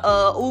 trying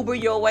to Uber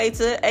your way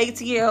to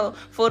ATL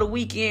for the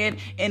weekend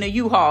in a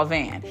U-Haul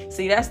van.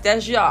 See,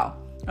 that's y'all,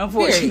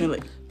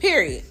 unfortunately.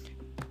 Period.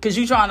 Cause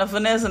you trying to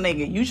finesse a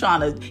nigga. You trying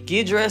to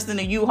get dressed in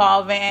a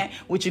U-Haul van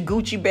with your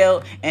Gucci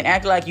belt and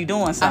act like you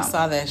doing I something.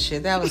 saw that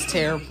shit. That was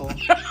terrible.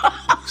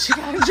 She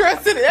got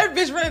dressed in it. That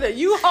bitch rented a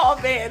U-Haul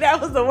van.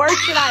 That was the worst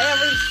shit I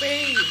ever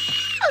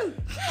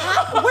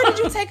seen. Where did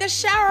you take a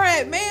shower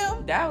at,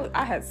 ma'am?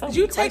 I had so Did many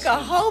you take a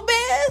questions. whole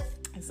bath?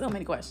 So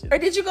many questions. Or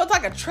did you go to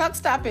like a truck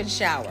stop and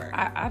shower?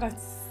 I had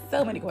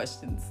so many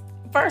questions.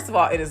 First of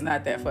all, it is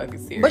not that fucking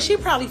serious. But she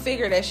probably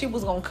figured that she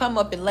was gonna come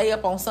up and lay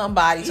up on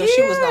somebody, so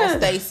she was gonna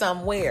stay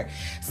somewhere.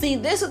 See,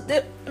 let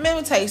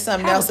me tell you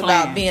something Have a else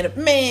plan. about being a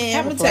man.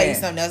 Have Let a me tell you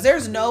plan. something else.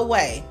 There's no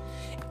way.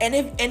 And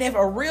if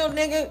a real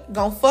nigga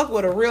gonna fuck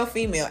with a real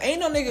female, ain't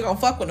no nigga gonna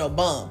fuck with no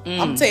bum. I'm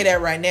gonna tell you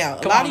that right now.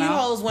 Come a lot on of you now.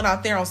 hoes went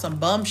out there on some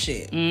bum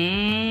shit.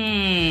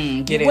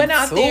 Get Went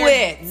out into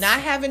there it.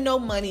 not having no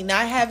money,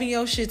 not having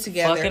your shit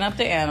together. Fucking up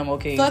the animal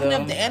kingdom. Fucking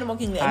up the animal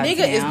kingdom. A Hot nigga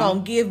is damn. gonna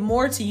give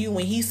more to you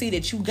when he see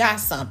that you got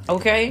something.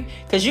 Okay?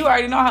 Because you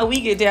already know how we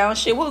get down.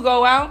 Shit, we'll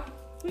go out.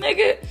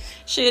 Nigga.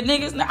 Shit,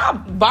 niggas. I'll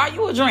buy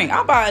you a drink.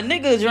 I'll buy a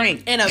nigga a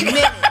drink. In a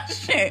minute.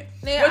 Shit.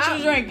 Nigga, What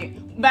you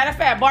drinking? Matter of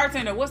fact,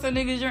 bartender, what's a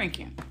nigga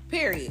drinking?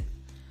 Period.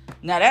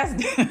 Now that's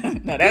some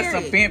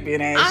Period.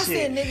 pimping ass I shit.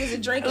 send niggas a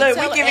drink. Look,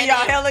 and we giving y'all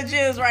hella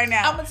gems right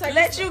now. I'ma tell you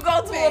Let you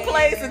go to something, a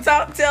place man.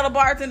 and tell the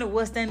bartender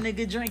what's that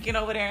nigga drinking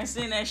over there and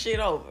send that shit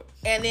over.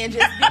 and then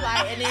just be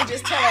like, and then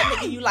just tell that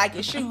nigga you like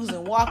his shoes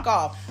and walk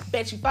off.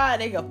 Bet you five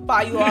nigga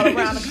follow you all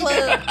around the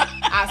club.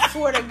 I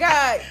swear to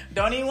God.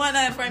 Don't even want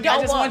nothing from me. Don't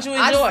I just want you to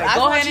I enjoy. just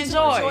Go want ahead you and to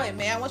enjoy. it,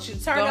 man. I want you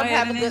to turn Go up, ahead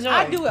have a and good. enjoy.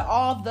 I do it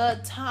all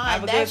the time.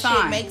 Have a That good shit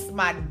time. makes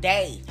my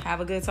day. Have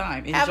a good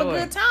time. Enjoy. Have a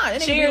good time.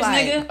 And it be Cheers,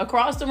 like- nigga.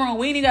 Across the room.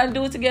 We ain't got to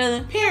do it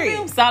together. Period.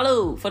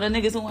 Salud for the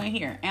niggas who ain't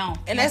here.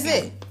 And that's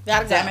it.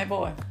 Gotta Damn go. it,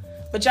 boy.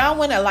 But a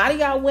lot of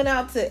y'all went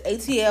out to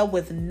ATL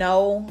with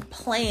no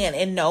plan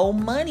and no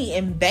money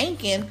and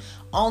banking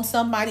on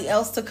somebody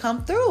else to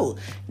come through.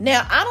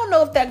 Now, I don't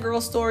know if that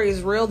girl's story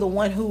is real. The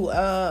one who,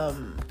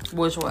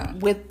 Which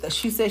one?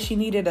 she said she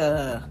needed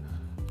a,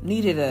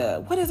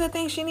 what is that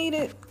thing she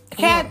needed?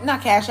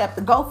 Not Cash App,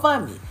 the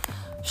GoFundMe.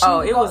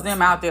 It was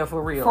them out there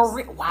for real.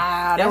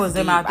 Wow, That was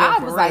them out there I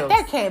for was like, reals.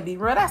 that can't be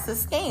real. That's a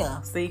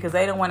scam. See, because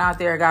they done went out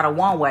there and got a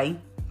one-way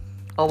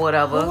or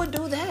whatever. Who would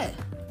do that?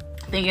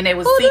 Thinking they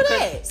was Who do secret.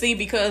 that? See,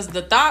 because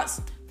the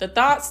thoughts,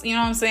 you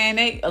know what I'm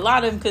saying? A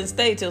lot of them couldn't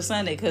stay till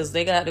Sunday because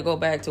they got to go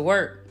back to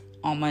work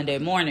on Monday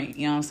morning,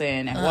 you know what I'm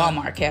saying, at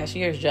Walmart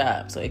cashier's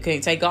job. So they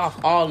couldn't take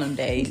off all them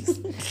days.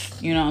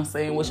 You know what I'm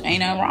saying? Which ain't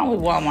nothing wrong with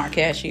Walmart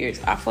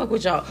cashiers. I fuck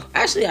with y'all.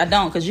 Actually, I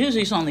don't, because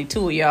usually it's only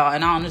 2 of y'all,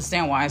 and I don't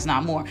understand why it's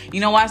not more. You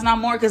know why it's not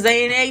more? Because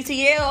they in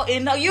ATL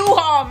in the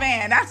U-Haul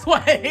van. That's why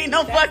there ain't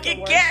no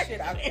fucking cash.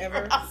 Shit I've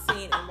ever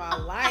seen in my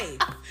life.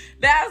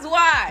 That's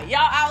why. Y'all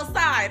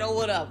outside or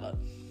whatever.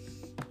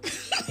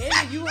 In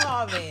the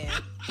U-Haul van.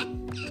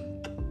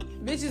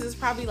 Bitches is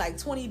probably like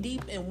 20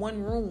 deep in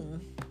one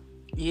room.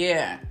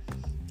 Yeah.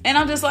 And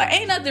I'm just like,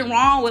 ain't nothing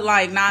wrong with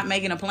like not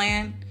making a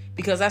plan,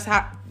 because that's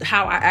how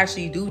I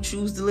actually do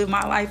choose to live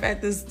my life at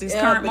this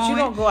current but moment. you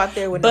don't go out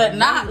there with but no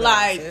not money,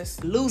 like sis.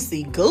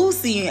 loosey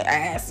goosey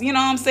ass. You know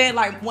what I'm saying?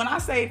 Like when I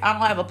say I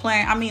don't have a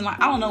plan, I mean like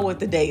I don't know what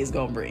the day is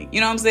gonna bring. You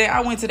know what I'm saying?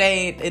 I went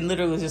today and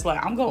literally was just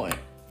like, I'm going.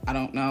 I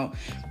don't know.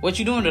 What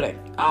you doing today?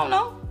 I don't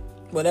know.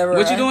 Whatever.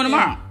 What you doing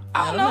tomorrow?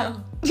 I don't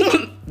don't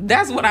know.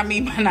 That's what I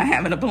mean by not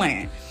having a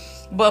plan.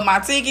 But my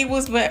ticket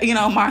was, you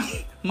know,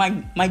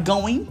 my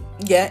going.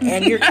 Yeah,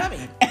 and you're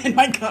coming. And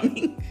my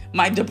coming,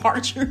 my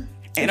departure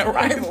and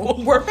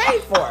arrival We're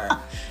paid for.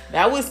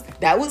 That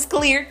was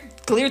clear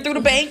through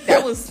the bank.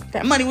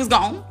 That money was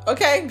gone.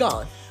 Okay,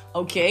 gone.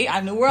 Okay,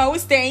 I knew where I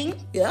was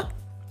staying. Yeah.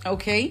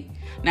 Okay,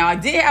 now I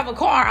did have a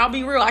car. I'll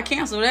be real, I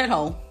canceled that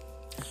hoe.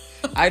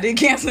 I did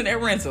cancel that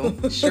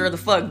rental. Sure the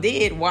fuck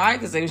did. Why?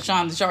 Because they was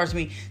trying to charge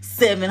me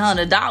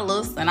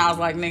 $700, and I was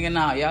like, nigga,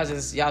 nah, y'all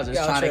just trying to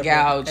tripping.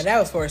 gouge. And that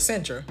was for a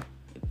Sentra.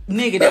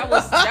 Nigga, that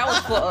was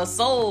for a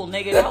soul,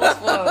 nigga. That was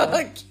for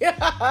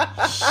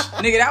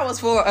nigga, that was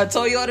for a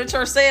Toyota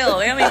Tercel.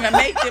 They don't even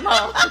make them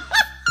hoes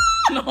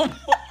no more.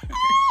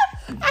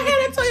 I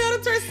had a Toyota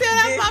Tercel.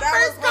 That was my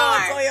first car.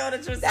 Toyota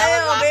Tercel,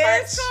 That was my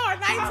bitch. first car,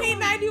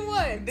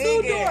 1991.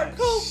 Nigga. 2-door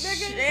coupe,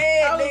 nigga.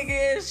 Shit, I was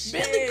nigga.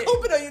 Bentley Shit.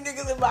 cooping on you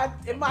niggas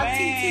in my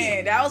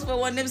Man, TT. that was for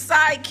one of them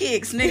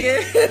sidekicks,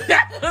 nigga.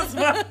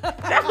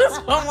 that was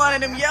for one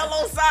of them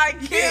yellow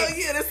sidekicks. Hell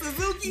yeah, the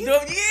Suzuki. Yeah,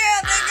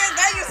 nigga,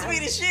 that used to be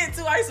the shit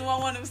too. I used to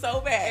want one of them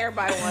so bad.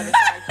 Everybody wanted to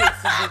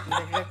sidekick Suzuki,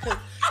 nigga, because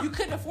you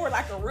couldn't afford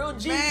like a real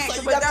Jeep. Man, so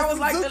you but got that the was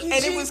like, Suzuki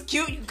and Jeep. it was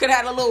cute. You could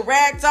have a little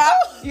rag top.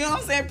 You know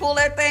what I'm saying? Pull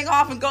that thing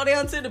off and go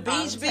down to the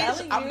beach, bitch.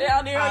 telling I'm you.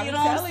 down there, I'm you know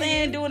what I'm telling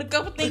saying? you. Doing a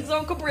couple things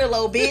on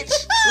Cabrillo, bitch.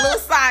 Little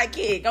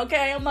sidekick,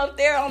 okay? I'm up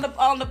there on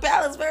the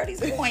Palos Verdes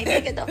Point,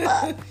 nigga, the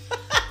fuck.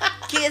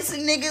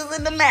 kissing niggas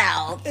in the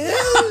mouth.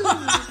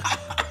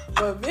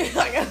 But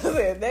like I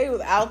said, they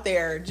was out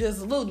there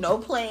just no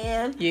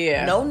plan,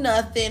 no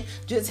nothing,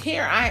 just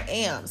here I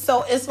am.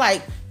 So it's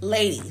like,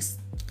 ladies,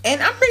 and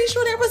I'm pretty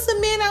sure there was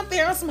some men out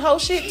there on some whole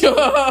shit too.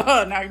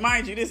 Now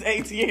mind you, this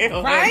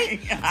ATL, right?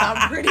 So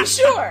I'm pretty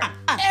sure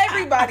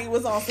everybody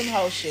was on some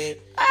whole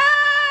shit.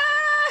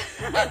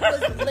 It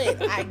was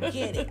lit. I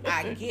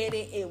get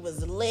it. It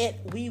was lit.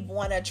 We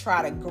want to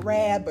try to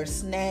grab or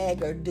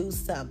snag or do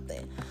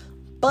something,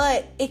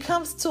 but it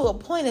comes to a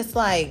point. It's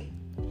like,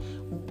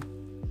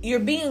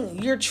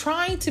 you're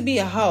trying to be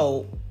a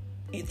hoe.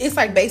 It's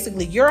like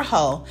basically you're a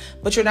hoe,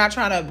 but you're not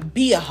trying to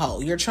be a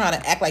hoe. You're trying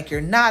to act like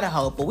you're not a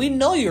hoe, but we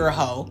know you're a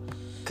hoe.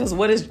 Because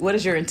what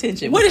is your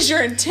intention? What is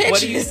your intention?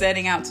 What are you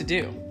setting out to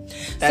do?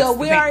 So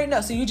we already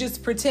know. So you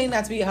just pretend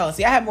not to be a hoe.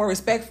 See, I have more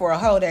respect for a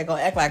hoe that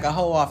gonna act like a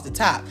hoe off the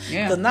top.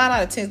 Yeah. Because 9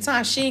 out of 10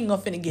 times she ain't gonna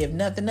finna give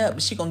nothing up,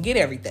 but she gonna get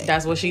everything.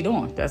 That's what she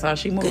doing. That's how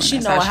she moving. Because she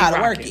know how to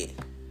work it.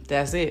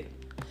 That's it.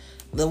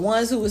 The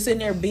ones who was sitting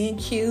there being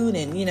cute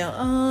and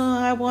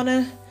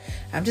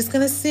I'm just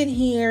going to sit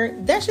here.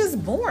 That's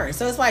just boring.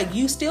 So it's like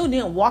you still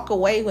didn't walk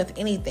away with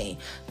anything.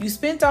 You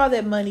spent all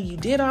that money. You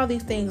did all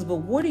these things. But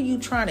what are you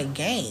trying to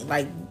gain?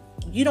 Like,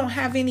 you don't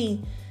have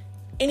any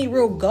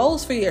real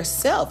goals for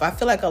yourself. I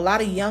feel like a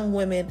lot of young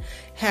women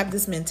have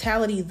this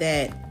mentality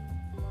that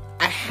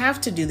I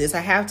have to do this.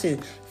 I have to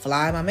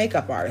fly my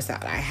makeup artist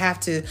out. I have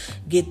to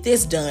get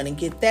this done and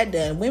get that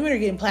done. Women are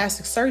getting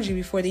plastic surgery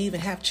before they even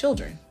have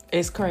children.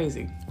 It's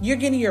crazy. You're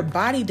getting your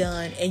body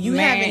done and you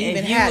haven't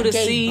even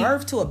gave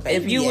birth to a baby.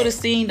 If you would have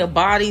seen the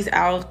bodies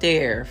out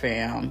there,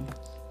 fam,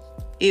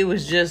 it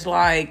was just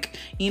like,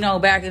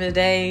 back in the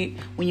day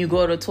when you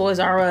go to Toys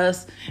R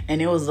Us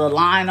and there was a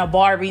line of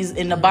Barbies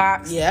in the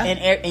box,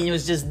 and it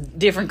was just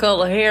different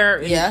color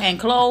hair and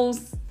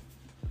clothes.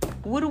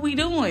 What are we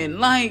doing?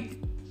 Like,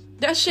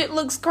 that shit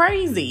looks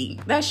crazy.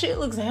 That shit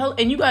looks hell,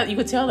 and you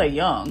could tell they're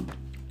young.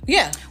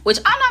 Yeah. Which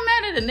I'm not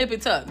mad at a nip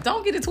and tuck.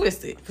 Don't get it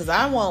twisted. Because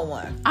I want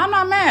one. I'm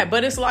not mad,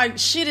 but it's like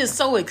shit is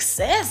so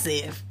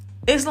excessive.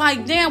 It's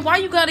like, damn, why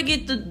you gotta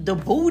get the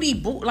booty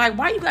like,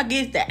 why you gotta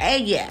get the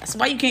ass?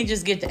 Why you can't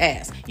just get the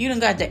ass? You done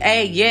got the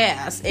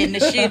ass and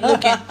the shit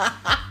looking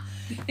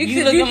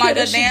you looking like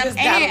a damn just ant.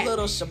 Got a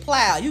little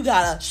shablow. You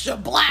got a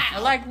shablow.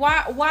 Like,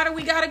 why do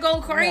we gotta go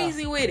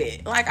crazy with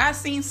it? Like, I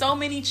seen so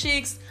many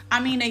chicks,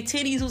 they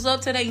titties was up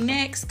to their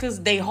necks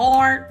because they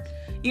hard.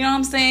 You know what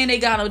I'm saying? They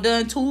got them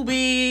done too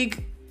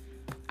big.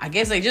 I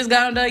guess they just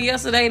got them done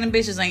yesterday and them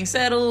bitches ain't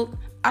settled.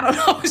 I don't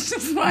know. It's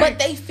just like... But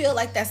they feel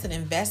like that's an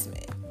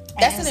investment.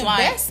 That's an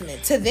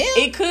investment to them.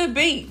 It could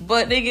be.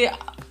 But nigga,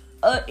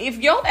 if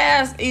your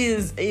ass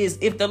is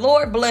if the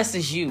Lord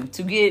blesses you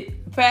to get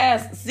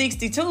past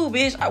 62,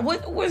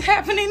 bitch, what's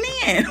happening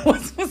then?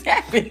 What's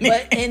happening?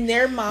 But in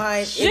their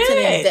mind, it's an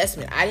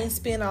investment. I didn't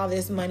spend all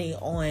this money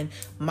on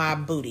my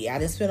booty. I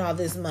didn't spend all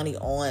this money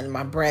on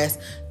my breast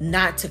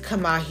not to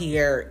come out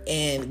here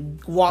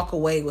and walk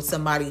away with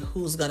somebody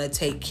who's gonna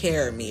take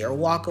care of me or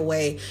walk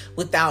away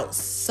without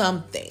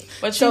something.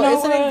 But so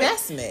it's an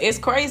investment. It's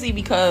crazy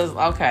because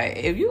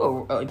if you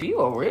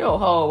a real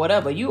hoe,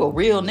 whatever, you a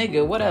real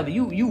nigga, whatever,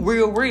 you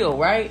real,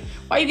 right?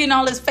 Why you getting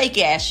all this fake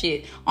ass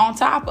shit on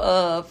top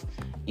of,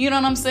 you know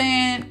what I'm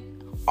saying?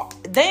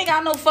 They ain't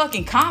got no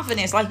fucking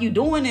confidence. Like, you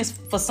doing this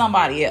for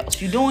somebody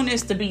else. You doing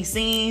this to be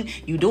seen.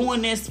 You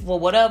doing this for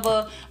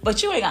whatever.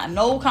 But you ain't got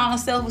no kind of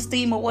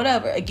self-esteem or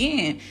whatever.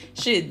 Again,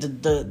 shit,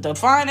 the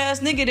fine ass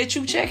nigga that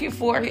you checking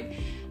for,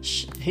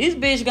 his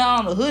bitch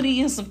got on a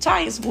hoodie and some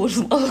tights with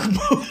his Ugg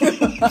boots.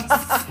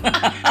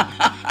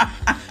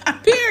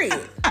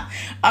 Period.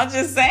 I'm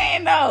just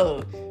saying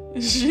though.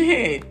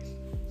 Shit.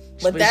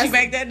 But she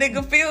make that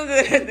nigga feel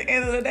good at the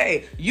end of the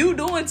day. You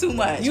doing too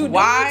much.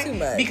 Why? Doing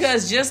too much.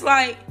 Because just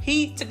like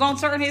he gonna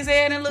turn his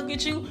head and look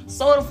at you,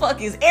 so the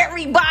fuck is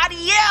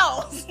everybody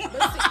else.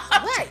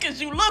 Right.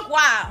 Because you look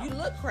wild. You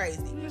look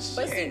crazy. Shit.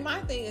 But see,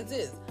 my thing is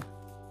this.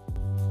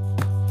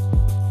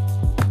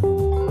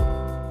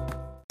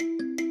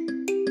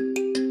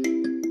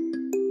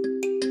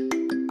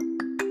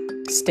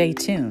 Stay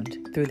tuned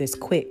through this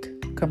quick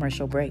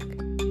commercial break.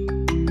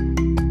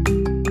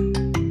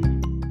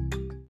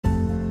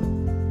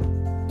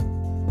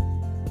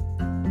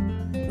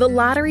 The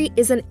lottery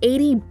is an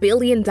 $80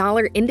 billion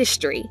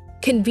industry.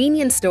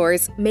 Convenience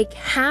stores make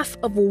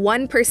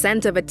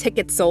 0.5% of a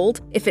ticket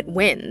sold if it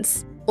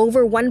wins.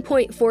 Over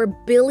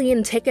 1.4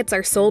 billion tickets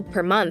are sold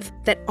per month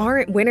that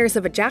aren't winners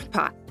of a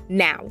jackpot.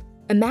 Now,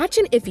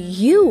 imagine if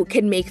you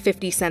could make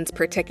 50 cents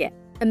per ticket.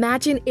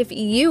 Imagine if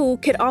you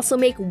could also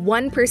make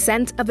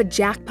 1% of a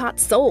jackpot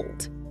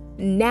sold.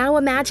 Now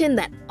imagine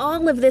that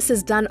all of this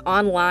is done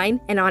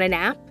online and on an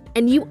app,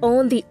 and you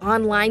own the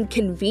online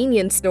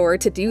convenience store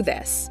to do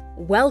this.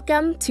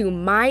 Welcome to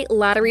My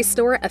Lottery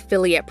Store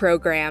affiliate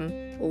program.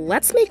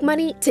 Let's make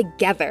money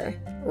together.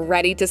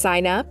 Ready to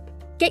sign up?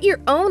 Get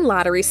your own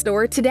lottery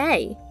store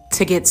today.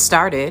 To get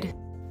started,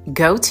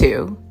 go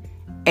to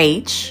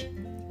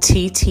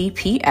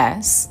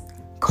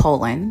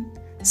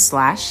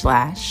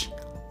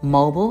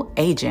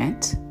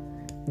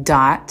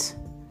https://mobileagent.mylotteri.com.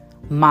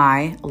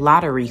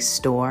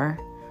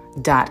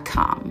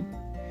 mylotterystore.com.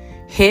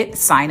 Hit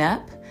sign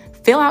up,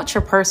 fill out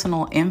your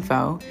personal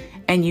info,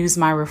 and use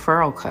my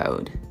referral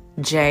code,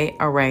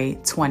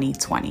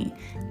 JARAE2020.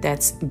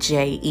 That's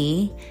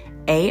JEARAE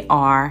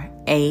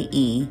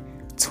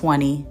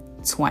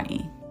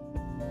 2020.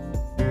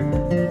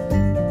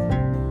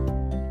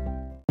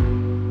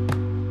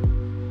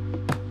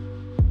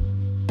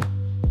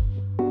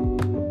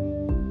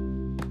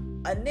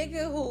 A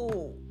nigga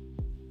who,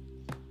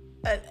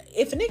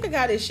 if a nigga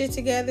got his shit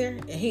together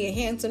and he a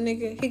handsome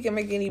nigga, he can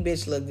make any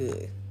bitch look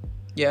good.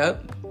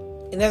 Yep.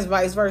 And that's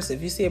vice versa.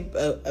 If you see a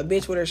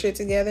bitch with her shit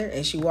together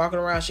and she walking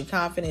around, she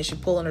confident, she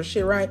pulling her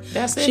shit right,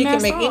 she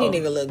can make any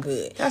nigga look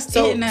good.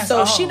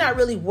 So she not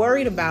really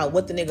worried about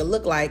what the nigga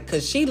look like,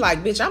 because she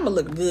like, bitch, I'm gonna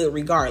look good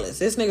regardless.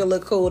 This nigga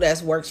look cool,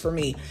 that works for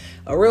me.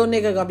 A real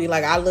nigga gonna be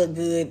like, I look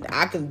good,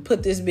 I can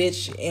put this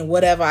bitch in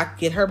whatever, I can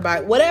get her by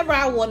whatever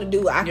I want to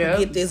do, I can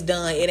get this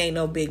done. It ain't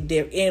no big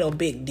deal. It ain't no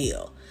big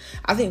deal.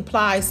 I think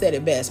Ply said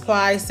it best.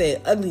 Ply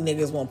said ugly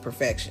niggas want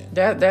perfection.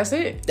 That's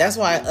it. That's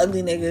why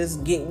ugly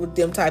niggas get with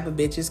them type of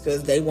bitches,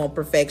 because they want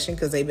perfection,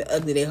 because they've been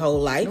ugly their whole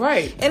life.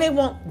 Right. And they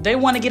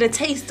want to get a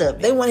taste of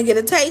it. They want to get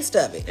a taste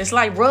of it. It's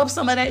like, rub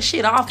some of that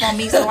shit off on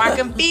me so I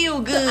can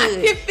feel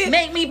good.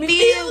 Make me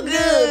feel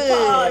good.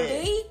 Paul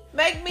D.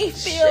 Make me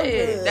feel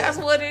good. That's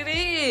what it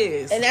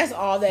is. And that's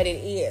all that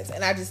it is.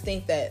 And I just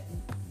think that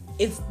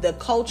the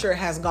culture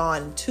has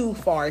gone too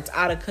far. It's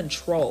out of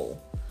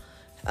control.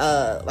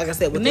 Like I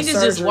said, with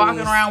niggas just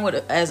walking around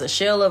as a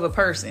shell of a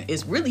person,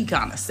 it's really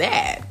kind of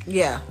sad.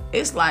 Yeah,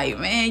 it's like,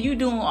 man, you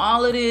doing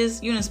all of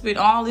this, you done spent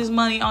all this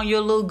money on your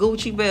little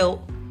Gucci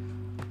belt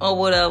or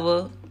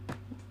whatever,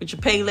 with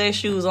your Payless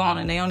shoes on,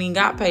 and they don't even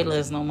got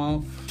Payless no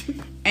more.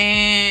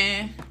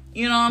 And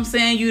you know what I'm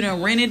saying, you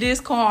done rented this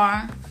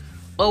car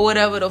or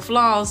whatever, the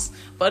floss.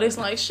 But it's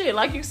like, shit,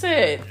 like you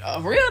said, a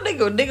real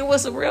nigga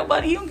with some real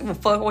money, he don't give a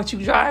fuck what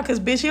you drive, because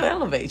bitch, he'll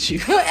elevate you.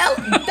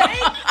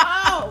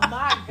 Oh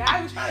my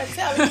God, you trying to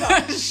tell me a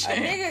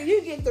nigga,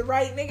 you get the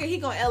right nigga, he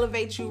gonna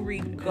elevate you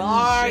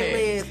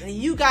regardless. Shit. And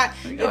you got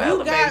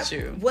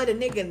what a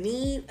nigga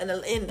need, and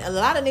a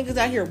lot of niggas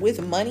out here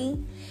with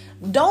money.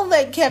 Don't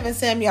let Kevin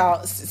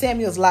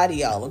Samuels lie to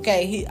y'all,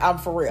 okay? I'm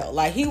for real.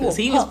 Like, he was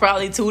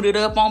probably tooted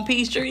up on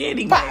Peachtree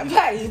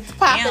anyway.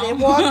 Popping and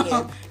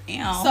walking.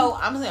 So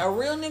I'm saying, a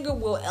real nigga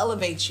will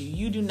elevate you.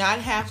 You do not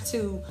have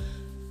to,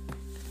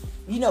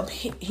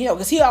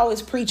 because he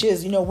always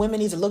preaches, women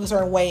need to look a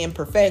certain way in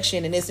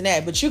perfection and this and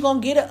that. But you're going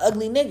to get an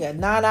ugly nigga.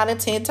 9 out of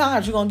 10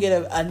 times, you're going to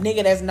get a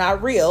nigga that's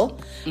not real,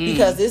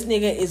 because this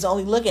nigga is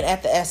only looking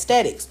at the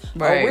aesthetics.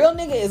 Right. A real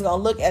nigga is going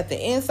to look at the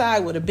inside,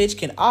 what a bitch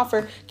can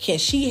offer. Can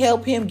she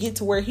help him get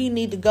to where he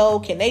need to go?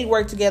 Can they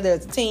work together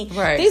as a team?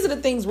 Right. These are the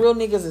things real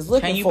niggas is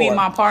looking for. Can you be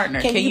my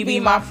partner? Can you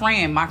be my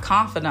friend, my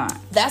confidant?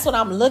 That's what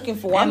I'm looking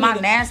for. And my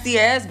nasty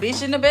ass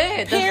bitch in the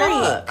bed.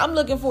 Period. I'm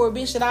looking for a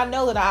bitch that I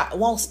know that I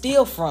won't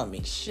steal from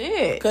me.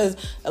 Shit. Because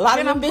a lot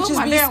of them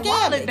bitches be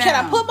scamming. Can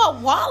I put my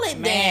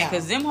wallet down?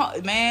 Because can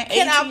ATL?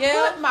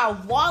 I put my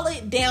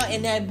wallet down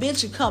and that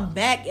bitch will come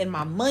back and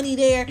my money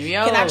there?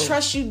 Yo. Can I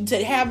trust you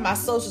to have my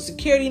social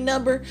security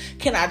number?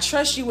 Can I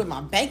trust you with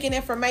my banking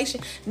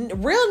information?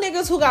 Real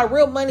niggas who got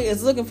real money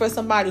is looking for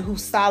somebody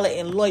who's solid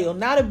and loyal,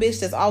 not a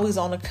bitch that's always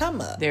on the come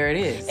up. There it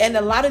is. And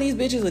a lot of these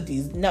bitches with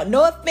these,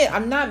 no offense,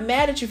 I'm not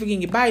mad at you for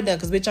getting your body done,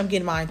 because bitch, I'm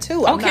getting mine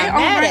too. I'm not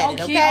mad at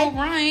it, okay? All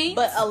right.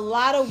 But a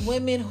lot of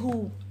women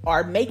who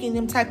are making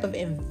them type of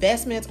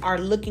investments are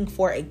looking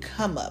for a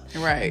come up.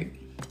 Right.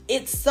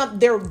 It's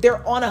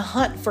they're on a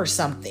hunt for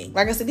something.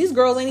 Like I said, these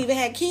girls ain't even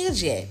had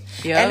kids yet.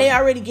 Yep. And they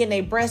already getting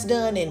their breasts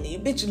done, and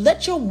bitch,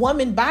 let your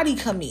woman body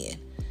come in.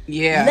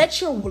 Yeah. Let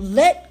your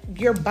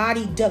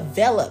body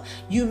develop.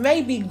 You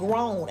may be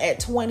grown at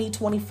 20,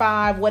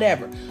 25,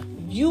 whatever.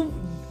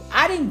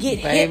 I didn't get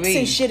hips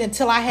and shit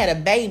until I had a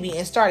baby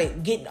and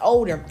started getting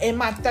older. In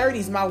my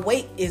 30s, my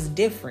weight is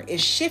different.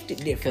 It's shifted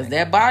different. Because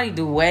that body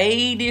do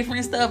way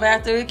different stuff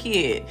after a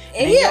kid.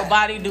 And your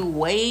body do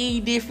way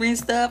different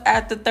stuff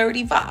after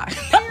 35.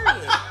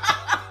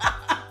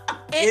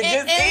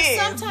 Period. And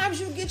sometimes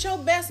you get your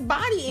best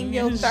body in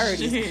your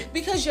 30s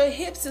because your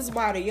hips is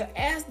wider, your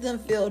ass done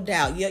filled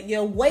out,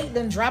 your weight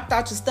done dropped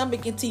out your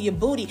stomach into your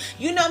booty.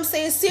 You know what I'm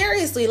saying?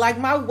 Seriously, like,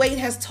 my weight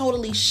has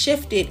totally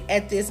shifted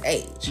at this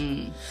age.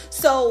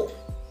 So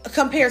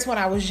compared to when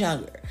I was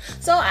younger.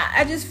 So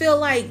I just feel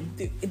like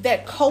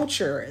that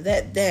culture,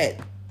 that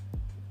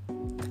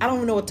I don't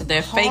even know what to call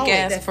it. Fake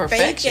ass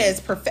perfection.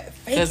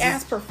 Fake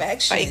ass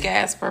perfection. Fake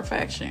ass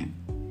perfection.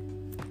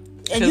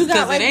 And you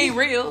got, like, it ain't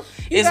real.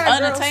 It's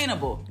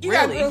unattainable. Girls, you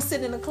got girls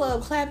sitting in the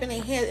club clapping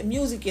their hands,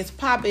 music is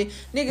popping,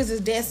 niggas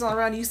is dancing all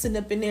around you, sitting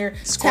up in there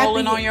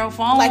scrolling on your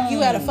phone like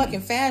you at a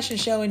fucking fashion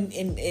show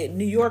in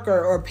New York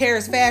or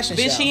Paris fashion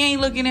show. Bitch, he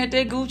ain't looking at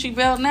that Gucci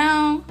belt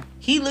now.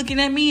 He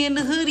looking at me in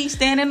the hoodie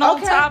standing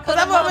on top of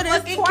the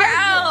motherfucking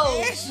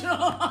couch.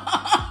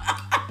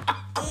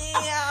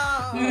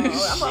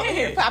 I'm over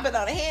here popping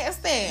on a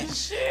handstand.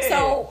 Shit.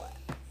 So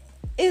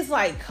it's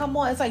like, come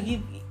on, it's like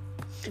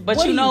But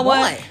what you do know you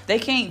what?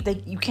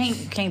 want? You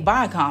can't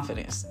buy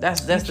confidence.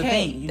 That's the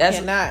thing. You That's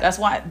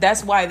cannot.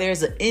 That's why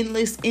there's an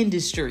endless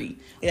industry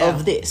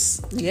of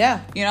this.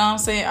 Yeah. You know what I'm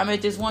saying? I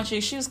met this one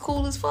chick, she was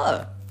cool as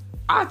fuck.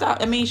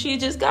 She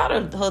just got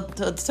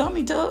her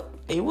tummy tuck.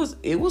 It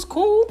was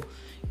cool.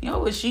 You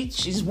know, but she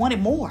just wanted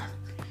more.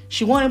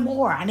 She wanted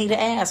more. I need an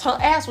ass. Her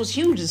ass was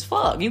huge as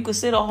fuck. You could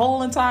sit a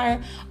whole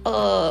entire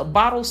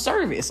bottle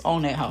service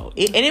on that hoe.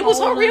 And it was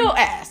her real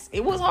ass.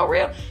 It was her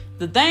real.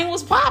 The thing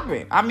was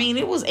popping. I mean,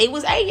 it was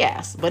a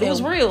ass, but it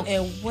was real.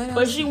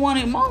 But she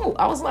wanted more.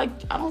 I was like,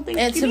 I don't think.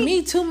 And to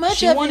me, too much.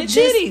 She wanted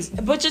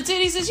titties, but your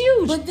titties is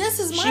huge. But this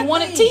is my She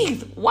wanted thing.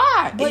 teeth.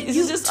 Why? But It's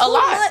you just too a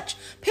lot. much.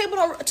 People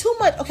don't too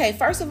much. Okay,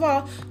 first of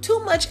all, too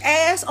much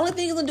ass. Only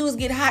thing you're gonna do is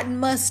get hot and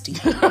musty.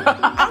 I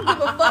don't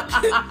give a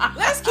fuck.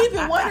 Let's keep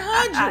it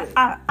 100.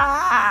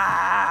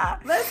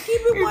 Let's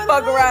keep it 100. You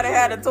fuck around and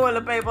had the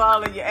toilet paper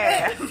all in your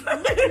ass.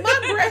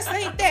 My breasts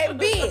ain't that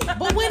big,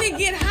 but when it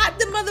get hot,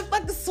 the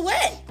motherfuckers sweat.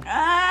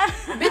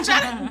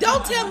 Bitch,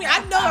 don't tell me.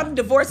 I know I'm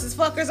divorced as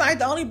fuckers. I ain't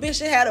the only bitch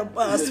that had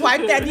a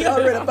swipe that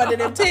deodorant up under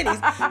them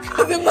titties.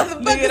 Cause them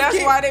motherfuckers Nigga,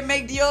 that's why they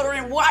make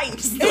deodorant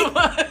wipes.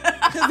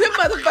 Cause them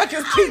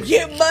motherfuckers can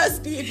get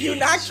musty if you're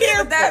not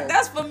careful.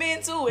 That's for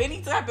men too.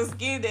 Any type of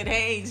skin that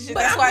hangs. Shit,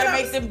 But that's I'm- why but they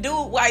I'm- make them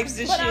dude wipes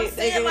and But shit. I'm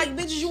saying, Nigga, like,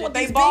 bitches, you want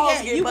they these balls big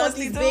ass, get you want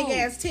musty these too. big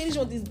ass titties, you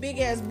want these big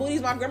ass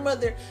booties. My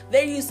grandmother,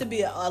 there used to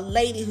be a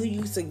lady who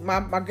used to,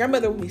 my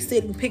grandmother would be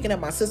sitting picking up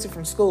my sister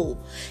from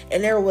school,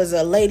 and there was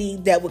a lady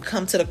that would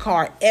come to the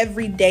car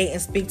every day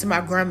and speak to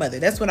my grandmother.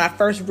 That's when I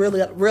first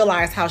really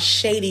realized how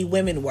shady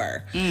women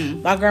were.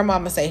 My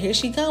grandmama say, here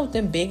she comes with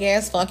them big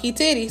ass funky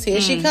titties.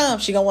 Here she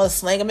comes. She gonna want to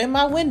sling them in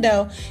my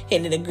window.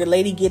 And then the good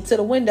lady get to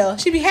the window.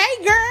 She be,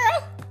 hey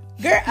girl.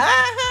 Girl,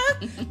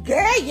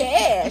 girl,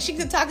 yeah. She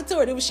could talk to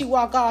her. Then when she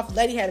walk off,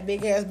 lady had a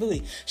big ass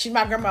booty.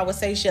 My grandma would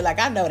say shit like,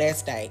 I know that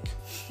stank.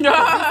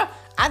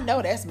 I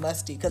know that's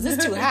musty because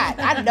it's too hot.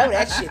 I know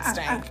that shit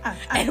stank.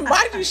 And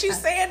why did she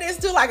saying this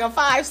to like a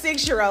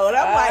 5-6-year-old?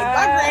 I'm like,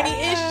 my granny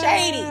is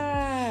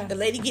shady. The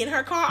lady get in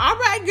her car. All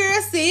right,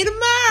 girl, see you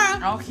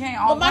tomorrow. Okay,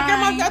 But my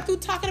grandma got through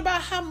talking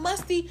about how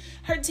musty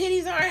her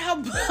titties are and how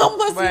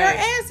musty her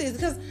ass is.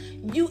 Because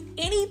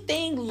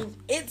anything,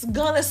 it's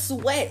gonna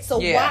sweat. So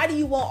why do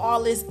you want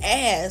all this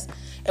ass?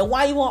 And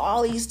why you want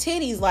all these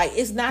titties? Like,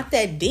 it's not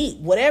that deep.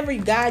 Whatever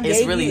God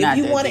gave really you, not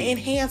if you that want to deep.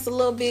 enhance a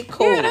little bit,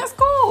 cool. Yeah, that's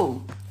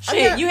cool.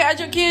 Shit, not- you had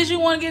your kids, you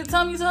want to get a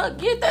tummy tuck,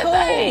 get that Cool.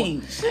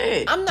 thing.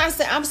 Shit.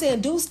 I'm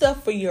saying do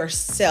stuff for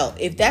yourself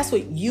if that's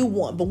what you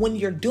want. But when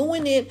you're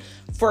doing it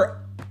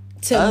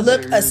to look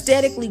Others.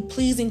 aesthetically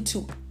pleasing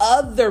to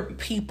other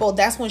people,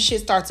 that's when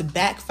shit starts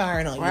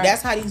backfiring on you. Right.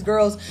 That's how these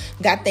girls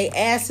got their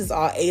asses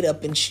all ate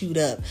up and chewed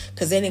up,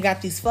 because then they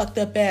got these fucked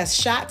up ass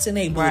shots in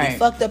their booty, Right.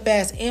 fucked up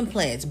ass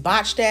implants,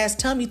 botched ass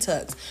tummy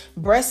tucks.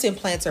 Breast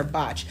implants are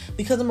botched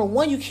because number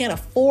one, you can't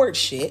afford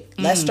shit.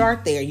 Let's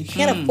start there. You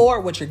can't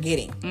afford what you're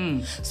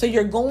getting. So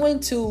you're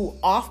going to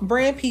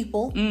off-brand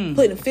people,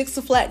 putting fix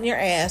a flat in your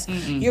ass.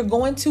 You're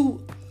going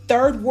to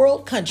third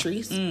world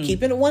countries,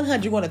 keeping it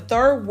 100, going to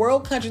third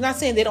world countries. Not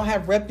saying they don't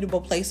have reputable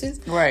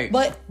places, Right.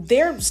 But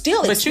they're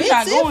still But expensive. you're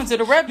not going to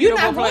the reputable You're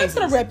not places.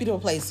 going to the reputable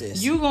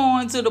places. You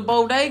going to the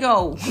bodega. You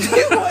going to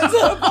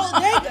the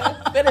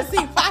bodega, finna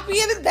see Poppy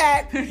in the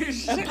back,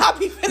 and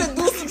Poppy finna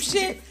do some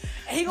shit,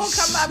 and he gonna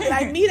come out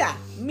and be like,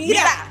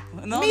 mira.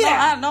 No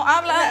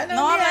habla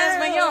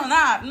español.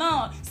 Nah,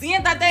 no.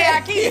 Siéntate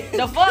aquí.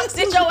 The fuck?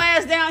 Sit your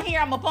ass down here.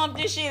 I'ma pump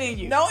this shit in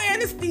you. No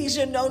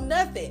anesthesia, no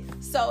nothing.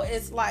 So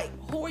it's like,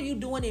 who are you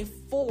doing it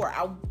for?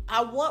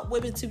 I want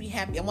women to be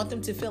happy. I want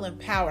them to feel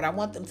empowered. I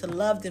want them to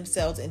love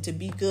themselves and to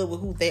be good with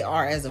who they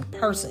are as a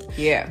person.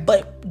 Yeah.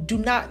 But do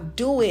not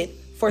do it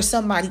for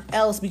somebody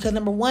else, because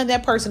number one,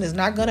 that person is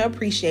not going to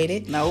appreciate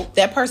it. Nope.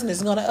 That person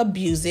is going to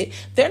abuse it.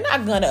 They're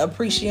not going to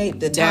appreciate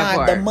the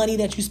time, the money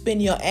that you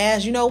spend in your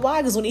ass. You know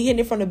why? Because when he hitting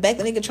it from the back,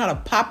 the nigga trying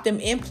to pop them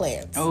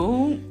implants.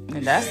 Oh,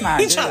 that's not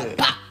He good. trying to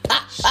pop.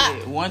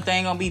 Shit, one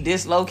thing gonna be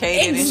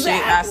dislocated and shit,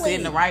 not sit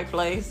in the right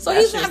place. So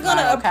he's not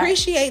gonna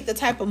appreciate the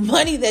type of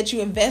money that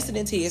you invested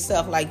into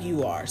yourself like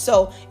you are.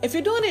 So if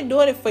you're doing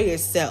it for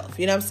yourself.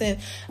 You know what I'm saying?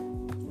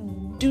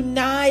 Do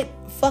not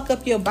fuck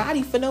up your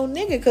body for no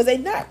nigga, because they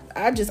not.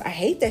 I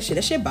hate that shit.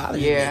 That shit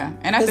bothers me. Yeah,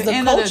 and at the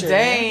end of the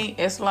day,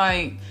 it's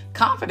like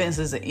confidence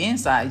is an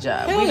inside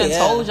job. Hell We done yeah.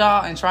 told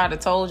y'all and tried to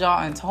told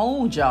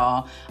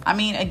y'all. I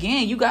mean,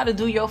 again, you got to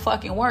do your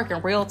fucking work.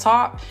 And real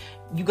talk,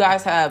 you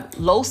guys have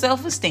low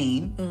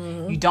self-esteem.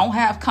 Mm-hmm. You don't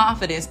have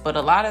confidence, but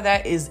a lot of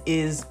that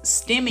is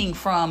stemming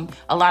from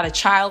a lot of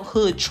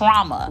childhood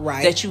trauma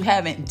that you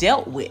haven't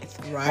dealt with.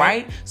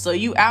 Right? So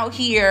you out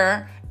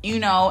here, you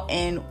know,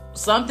 and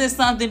something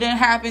didn't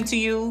happen to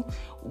you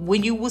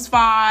when you was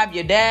 5.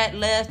 Your dad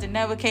left and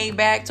never came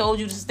back, told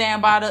you to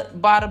stand by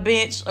the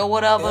bench or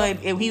whatever, and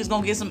he was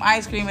gonna get some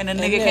ice cream, and the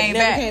nigga came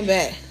back. Came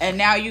back. And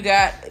now you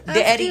got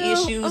daddy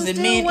issues and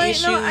men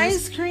issues. No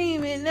ice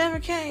cream, and it never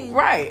came.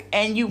 Right.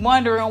 And you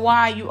wondering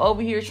why you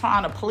over here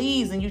trying to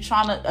please and you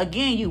trying to,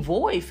 again, you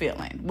void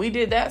feeling. We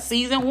did that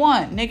season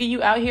 1. Nigga,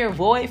 you out here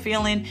void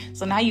feeling.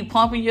 So now you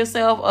pumping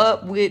yourself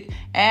up with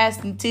ass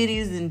and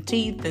titties and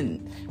teeth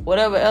and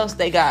whatever else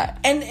they got.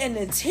 And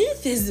the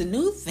teeth is the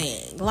new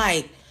thing.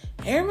 Like,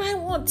 everybody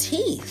want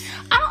teeth.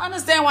 I don't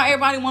understand why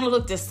everybody want to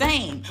look the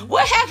same.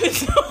 What happened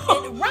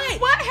to Right.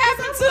 What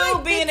happened to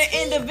like being the an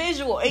teeth.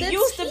 individual? It The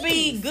used to be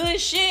teeth. good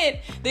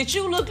shit that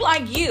you look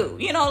like you.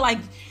 You know, like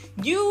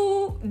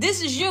you.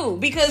 This is you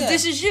because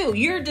this is you.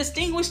 You're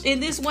distinguished in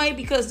this way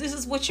because this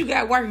is what you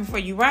got working for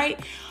you, right?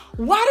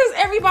 Why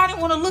does everybody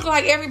want to look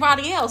like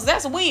everybody else?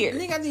 That's weird.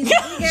 They got these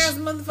big ass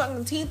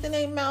motherfucking teeth in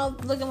their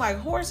mouth, looking like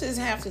horses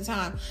half the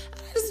time.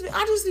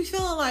 I just be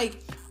feeling like.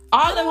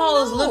 All them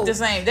hoes know. look the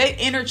same. They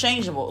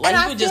interchangeable. Like And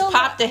you I could just feel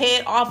pop the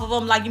head off of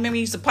them. Like you remember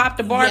you used to pop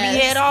the Barbie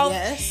head off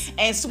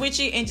and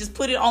switch it and just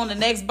put it on the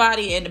next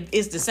body and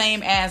it's the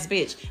same ass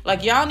bitch.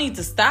 Like y'all need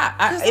to stop.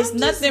 It's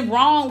nothing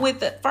wrong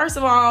with it. First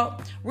of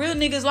all, real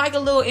niggas like a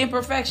little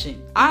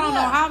imperfection. I don't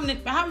know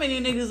how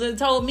many niggas have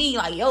told me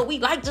like, yo, we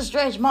like the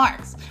stretch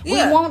marks.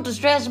 Yeah. We want the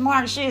stretch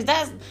mark shit.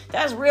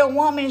 That's real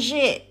woman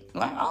shit.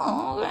 Like,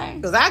 oh, okay.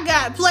 Because I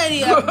got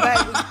plenty of it,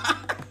 baby.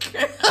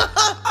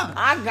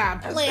 I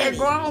got plenty.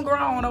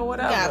 Grown or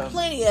whatever. Got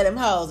plenty of them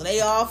hoes, and they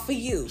all for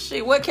you.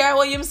 Shit, what Cat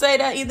Williams say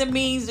that either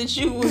means that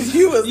you was big,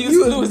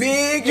 you and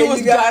was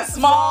you got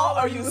small,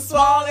 or you was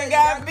small and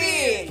got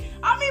big.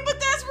 I mean, but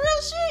that's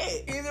real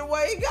shit. Either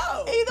way it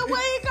go. Either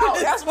way it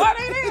go, that's why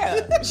they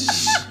there.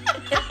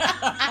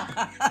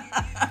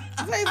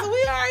 So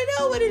we already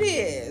know what it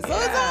is. So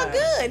it's all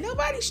good.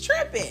 Nobody's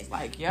tripping.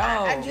 Like, yo.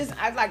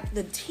 I like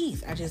the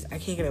teeth. I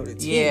can't get over the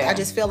teeth. Yeah. I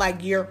just feel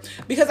like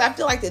because I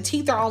feel like the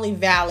teeth are only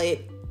valid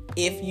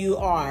if you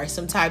are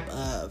some type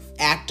of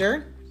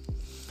actor.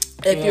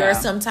 If you're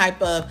some type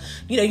of,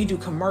 you do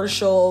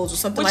commercials or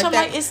something Which like I'm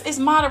that. like, it's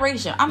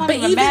moderation. I'm not But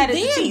even mad at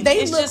the then, teeth. they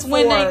It's look just for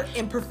when they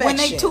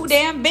imperfections. too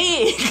damn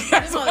big. These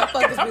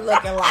motherfuckers be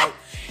looking like.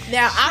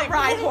 Now I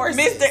ride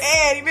horses. Mr.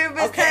 Ed, you remember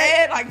Mr.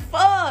 Ed? Like,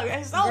 fuck,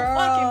 that's so Girl,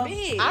 fucking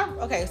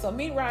big. So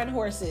me riding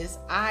horses,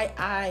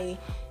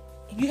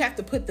 you have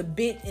to put the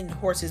bit in the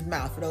horse's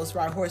mouth. For those who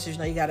ride horses,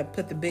 you got to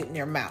put the bit in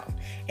their mouth.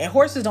 And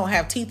horses don't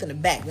have teeth in the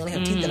back; they only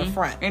have teeth in the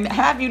front. And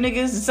half you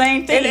niggas the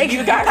same thing.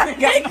 You got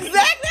exactly. I just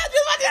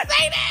want to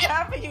say that.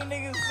 half of you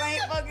niggas the same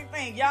fucking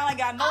thing. Y'all ain't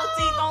got no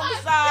teeth on the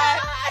side.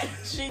 God.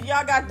 Shit,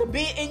 y'all got the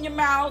bit in your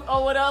mouth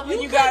or whatever.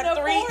 You can't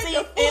got 3 afford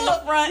teeth the in the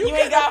full- front. You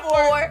ain't got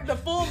 4. The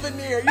full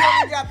veneer. You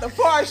only got the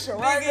partial,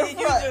 right? in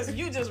the front.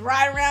 You just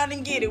ride around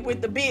and get it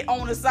with the bit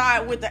on the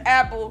side with the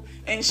apple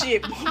and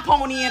shit,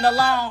 ponying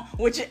along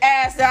with your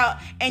ass out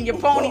and your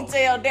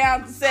ponytail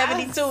down to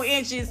 72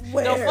 inches.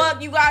 Where? The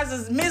fuck you guys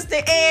is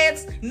Mr.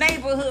 Ed's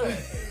neighborhood.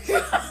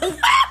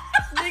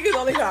 Niggas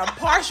only got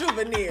partial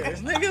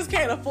veneers. Niggas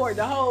can't afford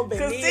the whole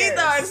veneers. Cause teeth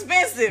are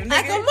expensive.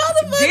 Like nigga. a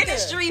motherfucker.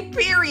 Dentistry,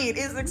 period,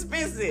 is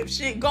expensive.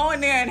 Shit, go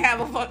in there and have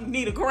a fucking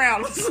need a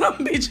crown or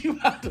something, bitch. You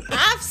about to.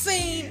 I've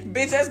seen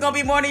Bitch, that's gonna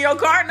be more than your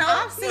car note.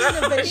 I've seen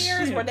the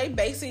veneers where they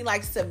basically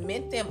like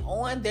cement them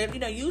on. They're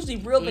usually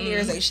real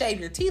veneers. They shave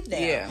your teeth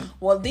down. Yeah.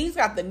 Well, these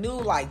got the new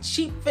like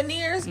cheap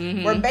veneers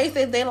where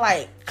basically they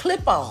like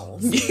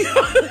clip-ons.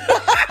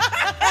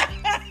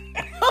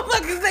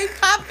 Motherfuckers, they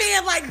pop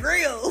in like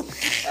grills.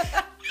 They do.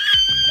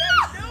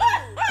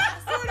 I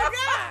swear to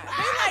God,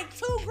 they like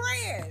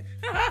 $2,000.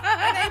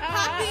 And they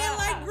pop in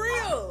like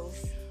grills.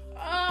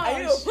 And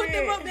you gonna put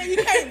them up there, you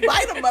can't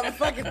bite a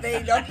motherfucking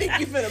thing. Don't think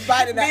you finna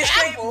bite an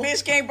apple.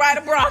 Bitch can't bite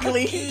a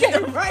broccoli. You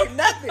can't bite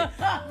nothing.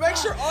 Make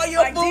sure all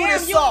your Like, food damn,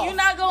 is soft. you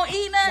not gonna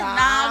eat nothing? Nah,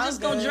 Nah, I'm I'm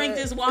just gonna good. drink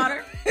this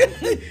water.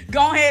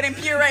 Go ahead and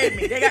puree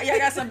me. Y'all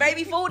got some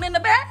baby food in the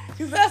back?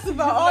 Cause that's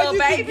about all Little you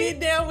baby. can get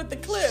down with the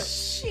clip.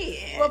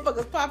 Shit.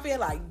 Motherfuckers pop in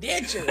like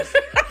dentures.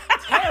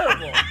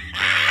 Terrible.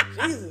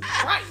 Jesus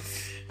Christ.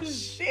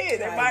 Shit,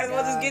 they My might as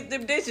well just God. get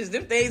them dishes.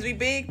 Them things be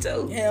big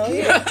too. Hell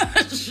yeah.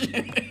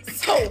 Shit.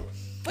 So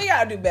we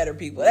gotta do better,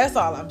 people. That's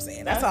all I'm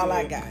saying. That's all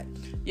I got.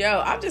 Yo,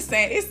 I'm just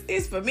saying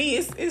it's for me,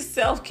 it's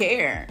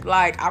self-care.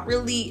 Like I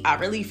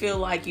really feel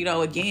like,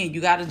 again,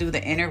 you gotta do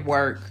the inner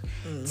work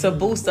to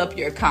boost up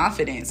your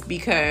confidence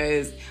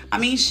because I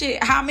mean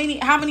shit, how many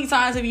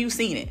times have you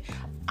seen it?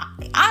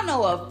 I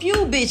know a few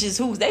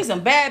bitches they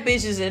some bad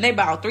bitches and they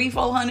about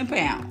 300-400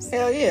 pounds.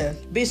 Hell yeah.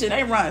 Bitch, and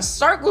they run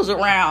circles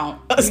around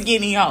a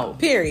skinny hoe.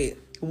 Period.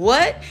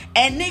 What?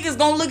 And niggas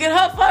gonna look at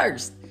her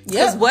first.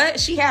 Because Yep. what?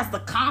 She has the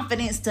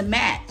confidence to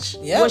match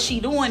Yep. what she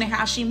doing and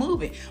how she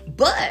moving.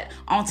 But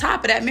on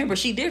top of that, remember,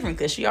 she different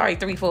because she already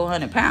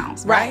 300-400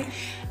 pounds, right?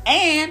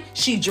 And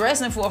she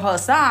dressing for her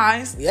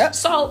size. Yep.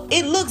 So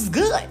it looks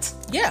good.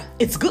 Yeah.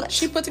 It's good.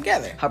 She put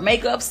together. Her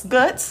makeup's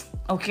guts.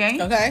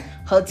 Okay. Okay.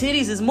 Her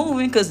titties is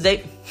moving because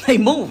they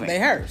moving. They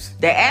hers.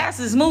 Their ass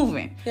is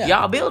moving. Yeah.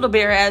 Y'all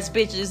Build-A-Bear ass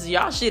bitches,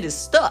 y'all shit is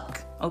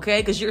stuck.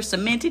 Okay, because you're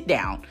cemented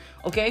down.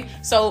 Okay,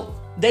 so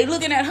they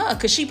looking at her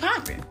because she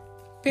popping.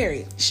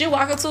 Period. She'll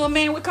walk up to a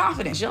man with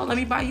confidence. Yo, let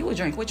me buy you a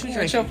drink. What you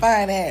drinking? With your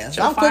fine ass.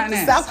 Your fine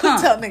ass. I'm quick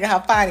to tell nigga how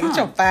fine it is. With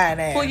your fine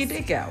ass. Pull your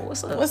dick out.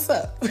 What's up? What's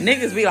up?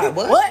 Niggas be like,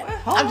 what?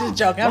 I'm just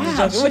joking.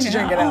 What you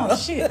drinking out? Oh,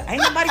 shit.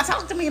 Ain't nobody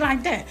talk to me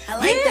like that. I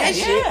like that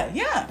shit.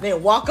 Yeah.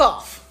 Then walk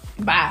off.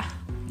 Bye.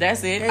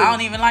 That's it. I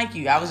don't even like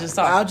you. I was just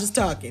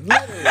talking.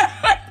 Literally.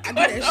 I do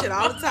that shit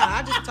all the time.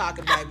 I just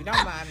talking, baby.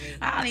 Don't mind me.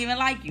 I don't even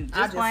like you.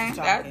 Just plain.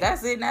 Talking.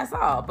 That's it and that's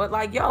all. But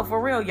like, yo, for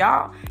real,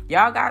 y'all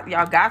got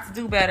to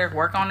do better.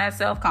 Work on that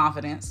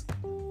self-confidence.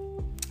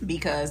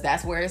 Because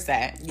that's where it's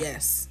at.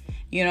 Yes.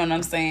 You know what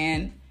I'm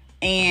saying?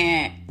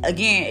 And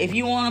again, if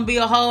you want to be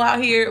a hoe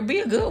out here, be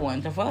a good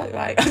one. The fuck?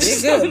 Like,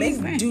 be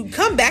good. Dude,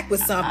 come back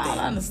with something. I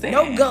don't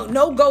understand.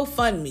 No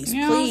GoFundMes, you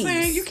know please. What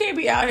I'm saying? You can't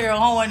be out here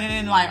hoeing and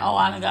then like, oh,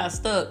 I done got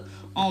stuck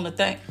on the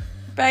thing.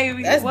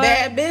 Baby, that's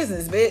bad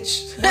business,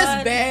 bitch.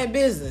 That's bad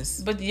business.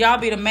 But y'all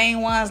be the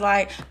main ones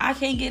like, I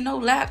can't get no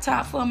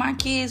laptop for my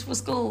kids for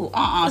school.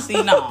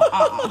 See, no.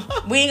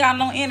 We ain't got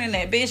no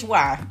internet, bitch.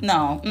 Why?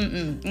 No.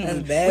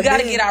 That's bad. We got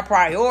to get our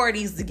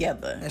priorities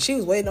together. And she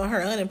was waiting on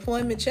her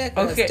unemployment check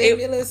or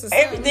stimulus or something.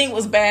 Everything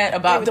was bad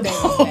about the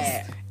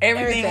post.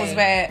 Everything was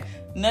bad.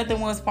 Nothing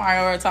was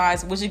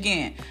prioritized, which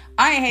again,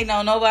 I ain't hating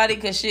on nobody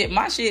because shit,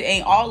 my shit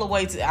ain't all the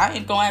way to, I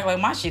ain't gonna act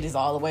like my shit is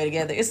all the way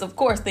together. It's of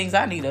course things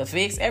I need to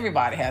fix.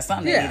 Everybody has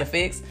something they need to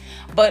fix.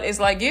 But it's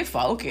like, get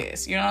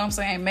focused. You know what I'm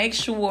saying? Make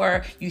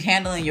sure you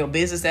handling your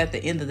business at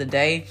the end of the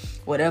day.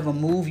 Whatever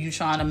move you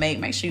trying to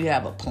make sure you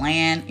have a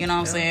plan. You know what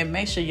I'm saying?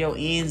 Make sure your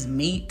ends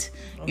meet.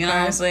 You know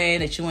what I'm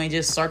saying? That you ain't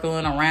just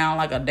circling around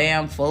like a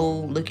damn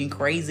fool looking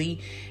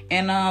crazy.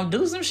 And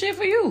do some shit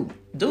for you.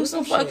 Do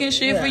some fucking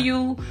shit for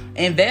you.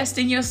 Invest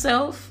in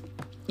yourself.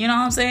 You know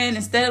what I'm saying?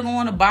 Instead of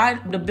going to buy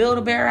the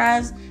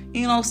Build-A-Bear-Eyes,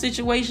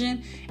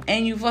 situation,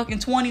 and you fucking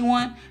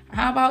 21,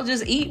 how about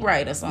just eat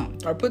right or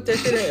something? Or put that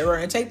shit in,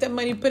 or take that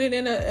money, put it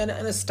in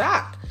a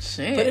stock.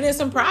 Shit. Put it in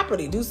some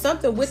property. Do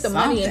something with the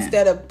money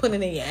instead of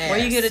putting it in your ass. Where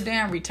you get a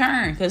damn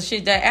return. Because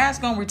shit, that ass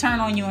gonna return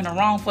on you in the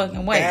wrong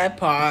fucking way. That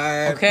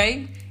part.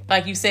 Okay?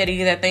 Like you said,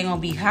 either that thing gonna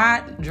be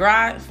hot,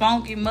 dry,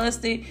 funky,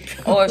 musty,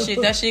 or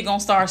that shit gonna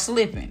start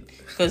slipping.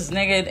 Cause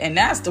nigga, and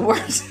that's the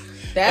worst.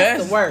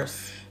 That's the worst.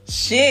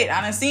 Shit,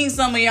 I done seen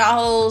some of y'all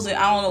hoes, and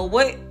I don't know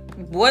what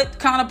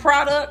kind of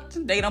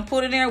product they done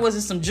put in there. Was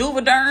it some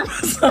Juvederm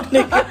or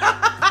something?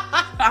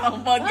 I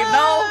don't fucking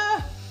know.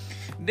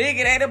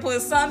 Nigga, they done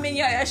put something in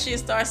your, that shit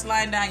start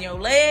sliding down your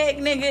leg,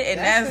 nigga,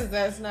 and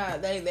that's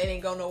not, they didn't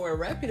go nowhere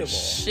reputable.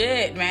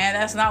 Shit, man,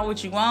 that's not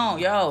what you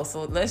want, yo.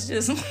 So let's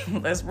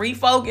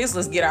refocus.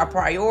 Let's get our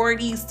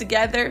priorities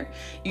together.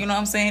 You know what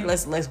I'm saying?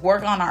 Let's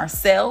work on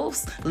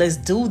ourselves. Let's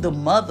do the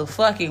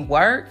motherfucking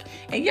work,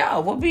 and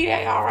yo, we'll be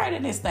all right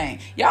in this thing.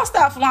 Y'all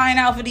stop flying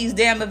out for these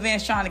damn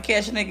events trying to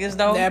catch niggas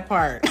though. That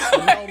part,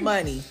 no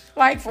money.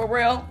 Like for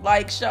real,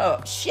 like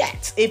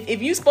shit.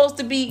 If you supposed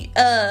to be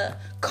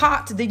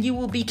caught, then you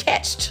will be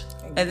catched.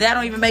 And that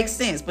don't even make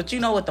sense, but you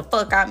know what the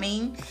fuck I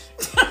mean.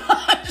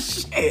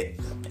 Shit.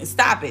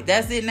 Stop it.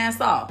 That's it and that's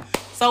all.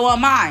 So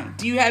mine,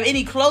 do you have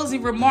any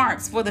closing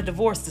remarks for the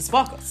divorced as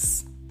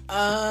fuckers?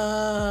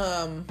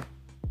 No,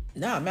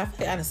 I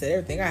done said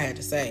everything I had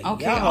to say.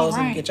 Okay, y'all hoes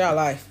need to get y'all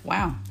life.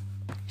 Wow.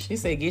 She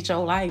said get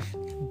your life,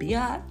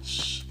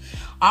 bitch.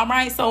 All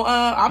right, so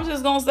I'm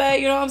just gonna say,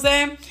 you know what I'm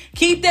saying?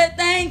 Keep that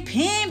thing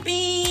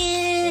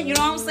pimping. You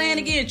know what I'm saying?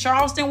 Again,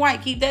 Charleston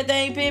White, keep that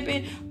thing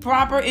pimping.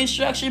 Proper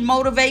instruction,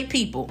 motivate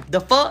people.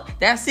 The fuck?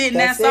 That's it and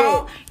that's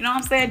all. You know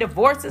what I'm saying?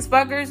 Divorced as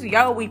fuckers.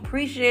 Yo, we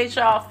appreciate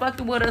y'all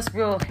fucking with us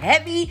real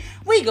heavy.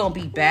 We gonna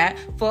be back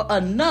for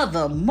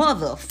another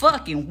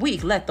motherfucking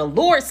week. Let the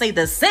Lord say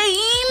the same.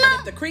 And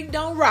if the creek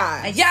don't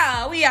rise. And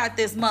y'all, we out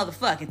this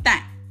motherfucking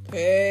thing.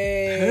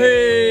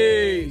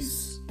 Peace.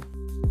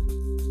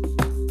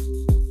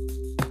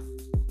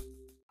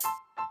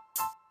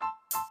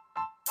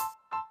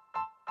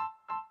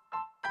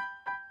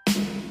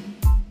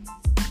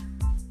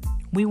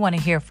 We want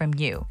to hear from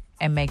you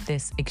and make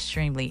this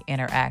extremely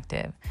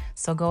interactive.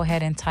 So go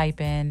ahead and type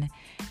in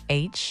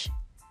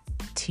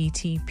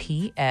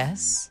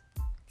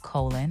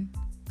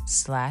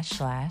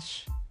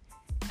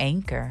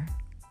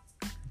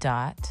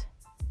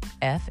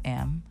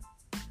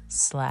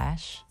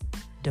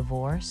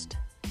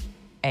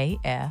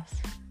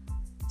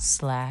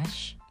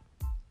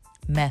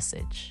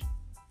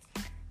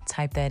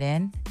Type that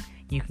in.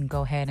 You can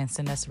go ahead and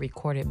send us a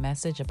recorded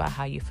message about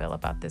how you feel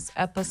about this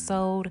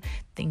episode,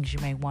 things you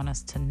may want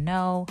us to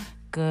know,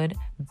 good,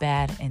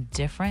 bad, and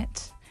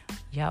different.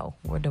 Yo,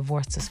 we're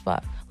divorced as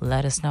fuck.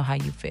 Let us know how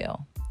you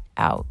feel.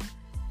 Out.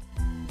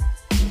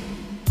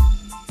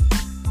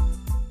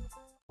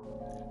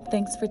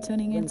 Thanks for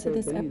tuning into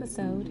this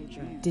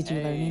episode. Did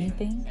you learn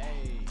anything?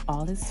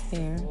 All is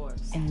fair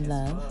in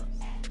love,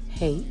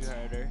 hate,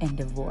 and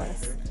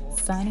divorce.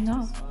 Signing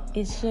off,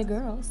 it's your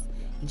girls,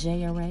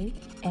 JRA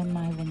and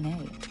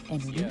Myvanae,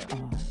 and we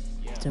are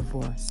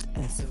divorced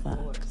as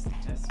fuck.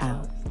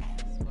 Out.